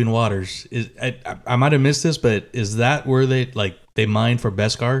mines, the living waters. I might have missed this, but is that where they mine for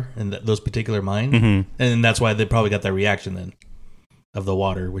Beskar and those particular mines? Mm-hmm. And that's why they probably got that reaction then of the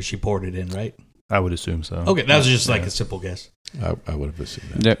water when she poured it in, right? I would assume so. Okay, that was just like a simple guess. I would have assumed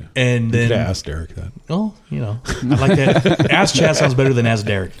that. Yep. And You then could have asked Derek that. oh, I like that. Ask Chat sounds better than Ask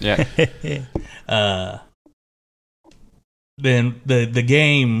Derek. Yeah. Then the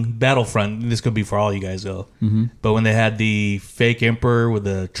game Battlefront. This could be for all you guys though. Mm-hmm. But when they had the fake Emperor with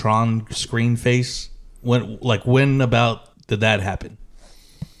the Tron screen face, when about did that happen?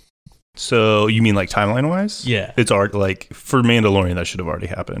 So you mean like timeline wise? Yeah. It's like for Mandalorian that should have already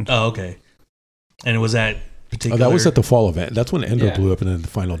happened. Oh, okay. And it was that particular. That was at the fall event. That's when Endor Yeah. blew up and then the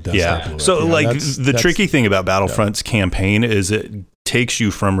final Death Star blew Yeah. up. So that's the tricky thing about Battlefront's campaign is it takes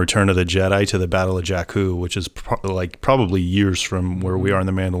you from Return of the Jedi to the Battle of Jakku, which is probably years from where we are in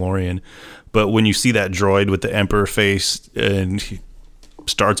the Mandalorian. But when you see that droid with the Emperor face and he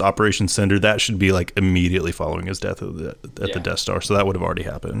starts Operation Cinder, that should be like immediately following his death at the Death Star. So that would have already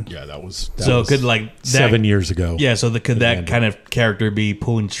happened. Yeah, that was could like that, 7 years ago. Yeah. So could that Endor. kind of character be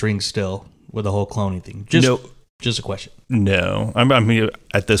pulling strings still with the whole cloning thing? Just a question. No. I mean,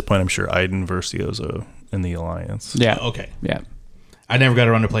 at this point, I'm sure Iden versus Yozo in the Alliance. Yeah. Okay. Yeah. I never got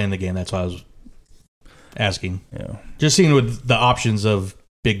around to playing the game. That's why I was asking. Yeah. Just seeing with the options of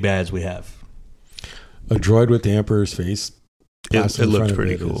big bads we have. A droid with the Emperor's face. It looked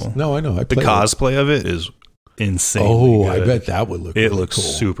pretty cool. No, I know. The cosplay of it is insane. Oh, I bet that would look. It really looks cool.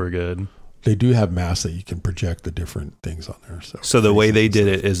 super good. They do have masks that you can project the different things on there. So the way they did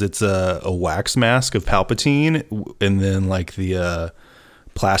it is it's a wax mask of Palpatine, and then like the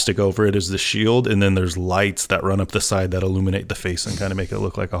plastic over it is the shield, and then there's lights that run up the side that illuminate the face and kind of make it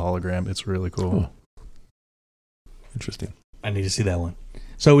look like a hologram. It's really cool. Oh. Interesting. I need to see that one.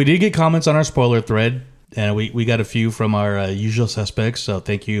 So we did get comments on our spoiler thread, and we got a few from our usual suspects. So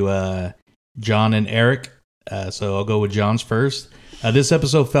thank you, John and Eric. So I'll go with John's first. This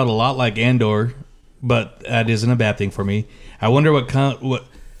episode felt a lot like Andor, but that isn't a bad thing for me. I wonder what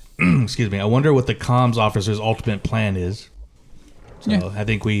excuse me. I wonder what the comms officer's ultimate plan is. So I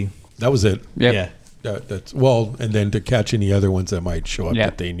think That was it. Yep. yeah. That's and then to catch any other ones that might show up Yeah.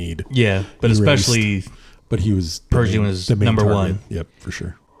 that they need. Yeah, but Erased. especially, But he was Pershing was the main number target. one. Yep, for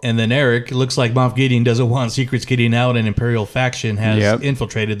sure. and then Eric, it looks like Moff Gideon doesn't want secrets getting out, and Imperial faction has Yep.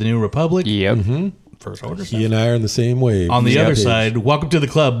 infiltrated the New Republic. Yep. Mm-hmm. First order. He and I are in the same wave. On the Same other page. side, welcome to the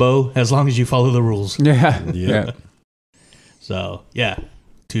club, Bo, as long as you follow the rules. Yeah. Yeah. Yeah. So, yeah,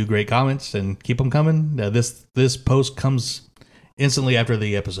 2 great comments, and keep them coming. This post comes instantly after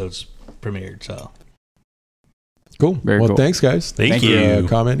the episode's premiered, so. Cool. Very well, cool. thanks, guys. Thank Thanks you. for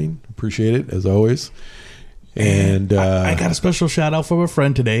commenting. Appreciate it, as always. And I got a special shout out from a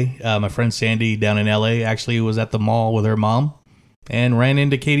friend today. My friend Sandy down in LA actually was at the mall with her mom and ran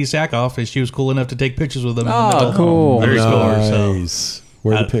into Katie Sackhoff, and she was cool enough to take pictures with them. Oh, cool. Very cool. nice.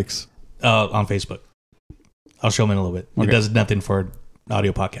 Where are the pics? On Facebook. I'll show them in a little bit. It Okay. does nothing for an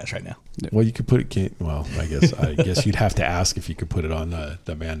audio podcast right now. Well, you could put it. Well, I guess you'd have to ask if you could put it on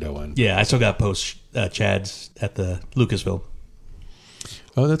the Mando one. Yeah, I still got post Chad's at the Lucasfilm.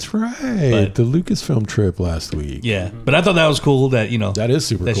 Oh, that's right. But- the Lucasfilm trip last week. Yeah, but I thought that was cool that That is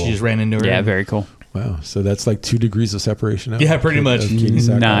super that cool. she just ran into her. Yeah. Very cool. Wow. So that's like 2 degrees of separation. Now? Yeah, pretty much. Of Katie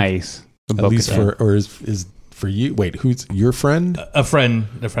Sackhoff? Nice. At least is for you. Wait, who's your friend? A friend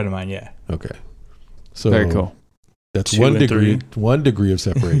of mine. Yeah. Okay. So Very cool. That's 2 1 and degree. 3. 1 degree of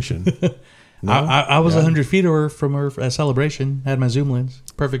separation. No? I was Yeah. 100 feet from her celebration. Had my zoom lens.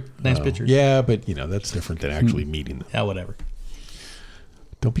 Perfect, nice Oh. pictures. Yeah, but that's different than actually meeting them. Yeah, whatever.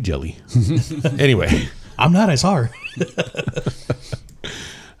 Don't be jelly. Anyway. I'm not. I saw her.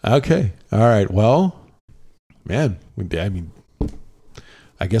 Okay. All right. Well, man,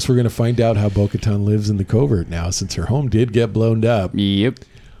 I guess we're going to find out how Bo-Katan lives in the covert now, since her home did get blown up. Yep.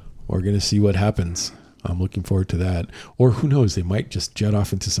 We're going to see what happens. I'm looking forward to that. Or who knows, they might just jet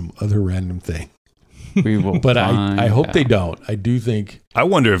off into some other random thing. We will. But I hope find they out. don't. I do think. I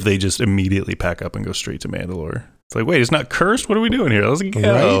wonder if they just immediately pack up and go straight to Mandalore. It's like, wait, it's not cursed? What are we doing here? Let's go.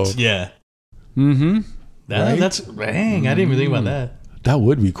 Right? Yeah. Mm-hmm. Right? That's dang. I didn't even think about that. That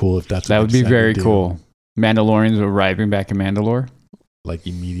would be cool if that's what That would they be decide very to do. cool. Mandalorians arriving back in Mandalore. Like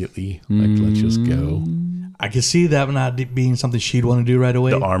immediately. Like, let's just go. I could see that not being something she'd want to do right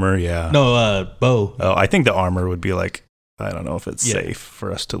away. The armor, yeah. No, Bo. Oh, I think the armor would be like, I don't know if it's Yeah. safe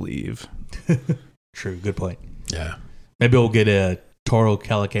for us to leave. True. Good point. Yeah. Maybe we'll get a Toro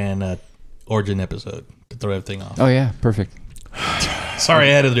Calican origin episode to throw everything off. Oh yeah, perfect. Sorry,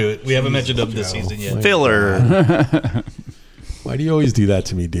 I had to do it. We haven't mentioned him this season yet. Filler. Why do you always do that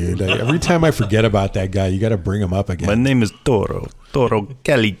to me, dude? Every time I forget about that guy, you got to bring him up again. My name is Toro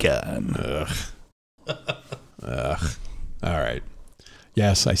Calican. Ugh. All right.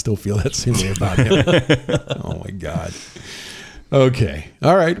 Yes, I still feel that same way about him. Oh my God. Okay.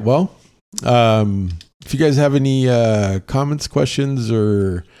 All right. Well, if you guys have any comments, questions,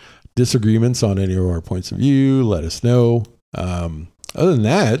 or disagreements on any of our points of view, let us know. Other than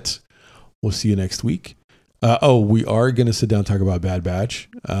that, we'll see you next week. We are going to sit down and talk about Bad Batch.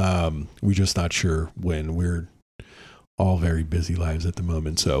 We're just not sure when. We're all very busy lives at the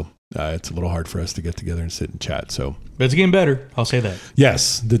moment, so it's a little hard for us to get together and sit and chat. So, but it's getting better. I'll say that.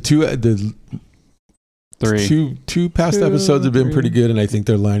 Yes, the two past episodes have been pretty good, and I think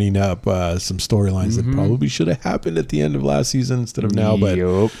they're lining up some storylines that probably should have happened at the end of last season instead of now. But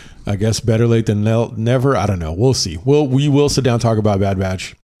I guess better late than never. I don't know. We'll see. We will sit down and talk about Bad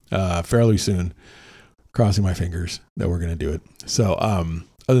Batch fairly soon. Crossing my fingers that we're going to do it. So, other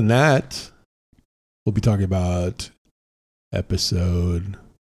than that, we'll be talking about episode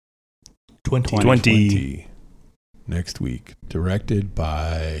 20 next week. Directed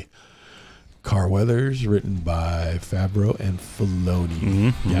by Carl Weathers, written by Favreau and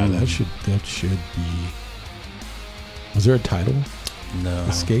Filoni. Yeah, that should be. Was there a title? No.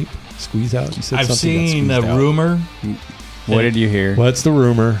 Escape? Squeeze out? You said I've something seen a rumor. What did you hear? What's the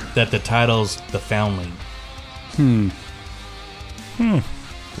rumor? That the title's The Foundling. All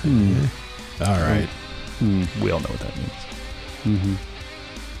right. We all know what that means.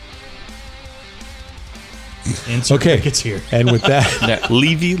 Insert Okay. crickets here. And with that,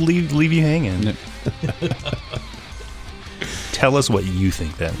 Leave you hanging. Tell us what you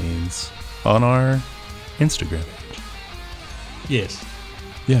think that means on our Instagram page. Yes.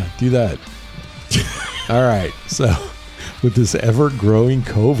 yeah, do that. All right. So, with this ever-growing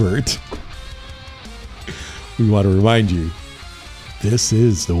covert, we want to remind you, this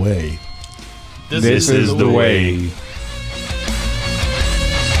is the way. This is the way.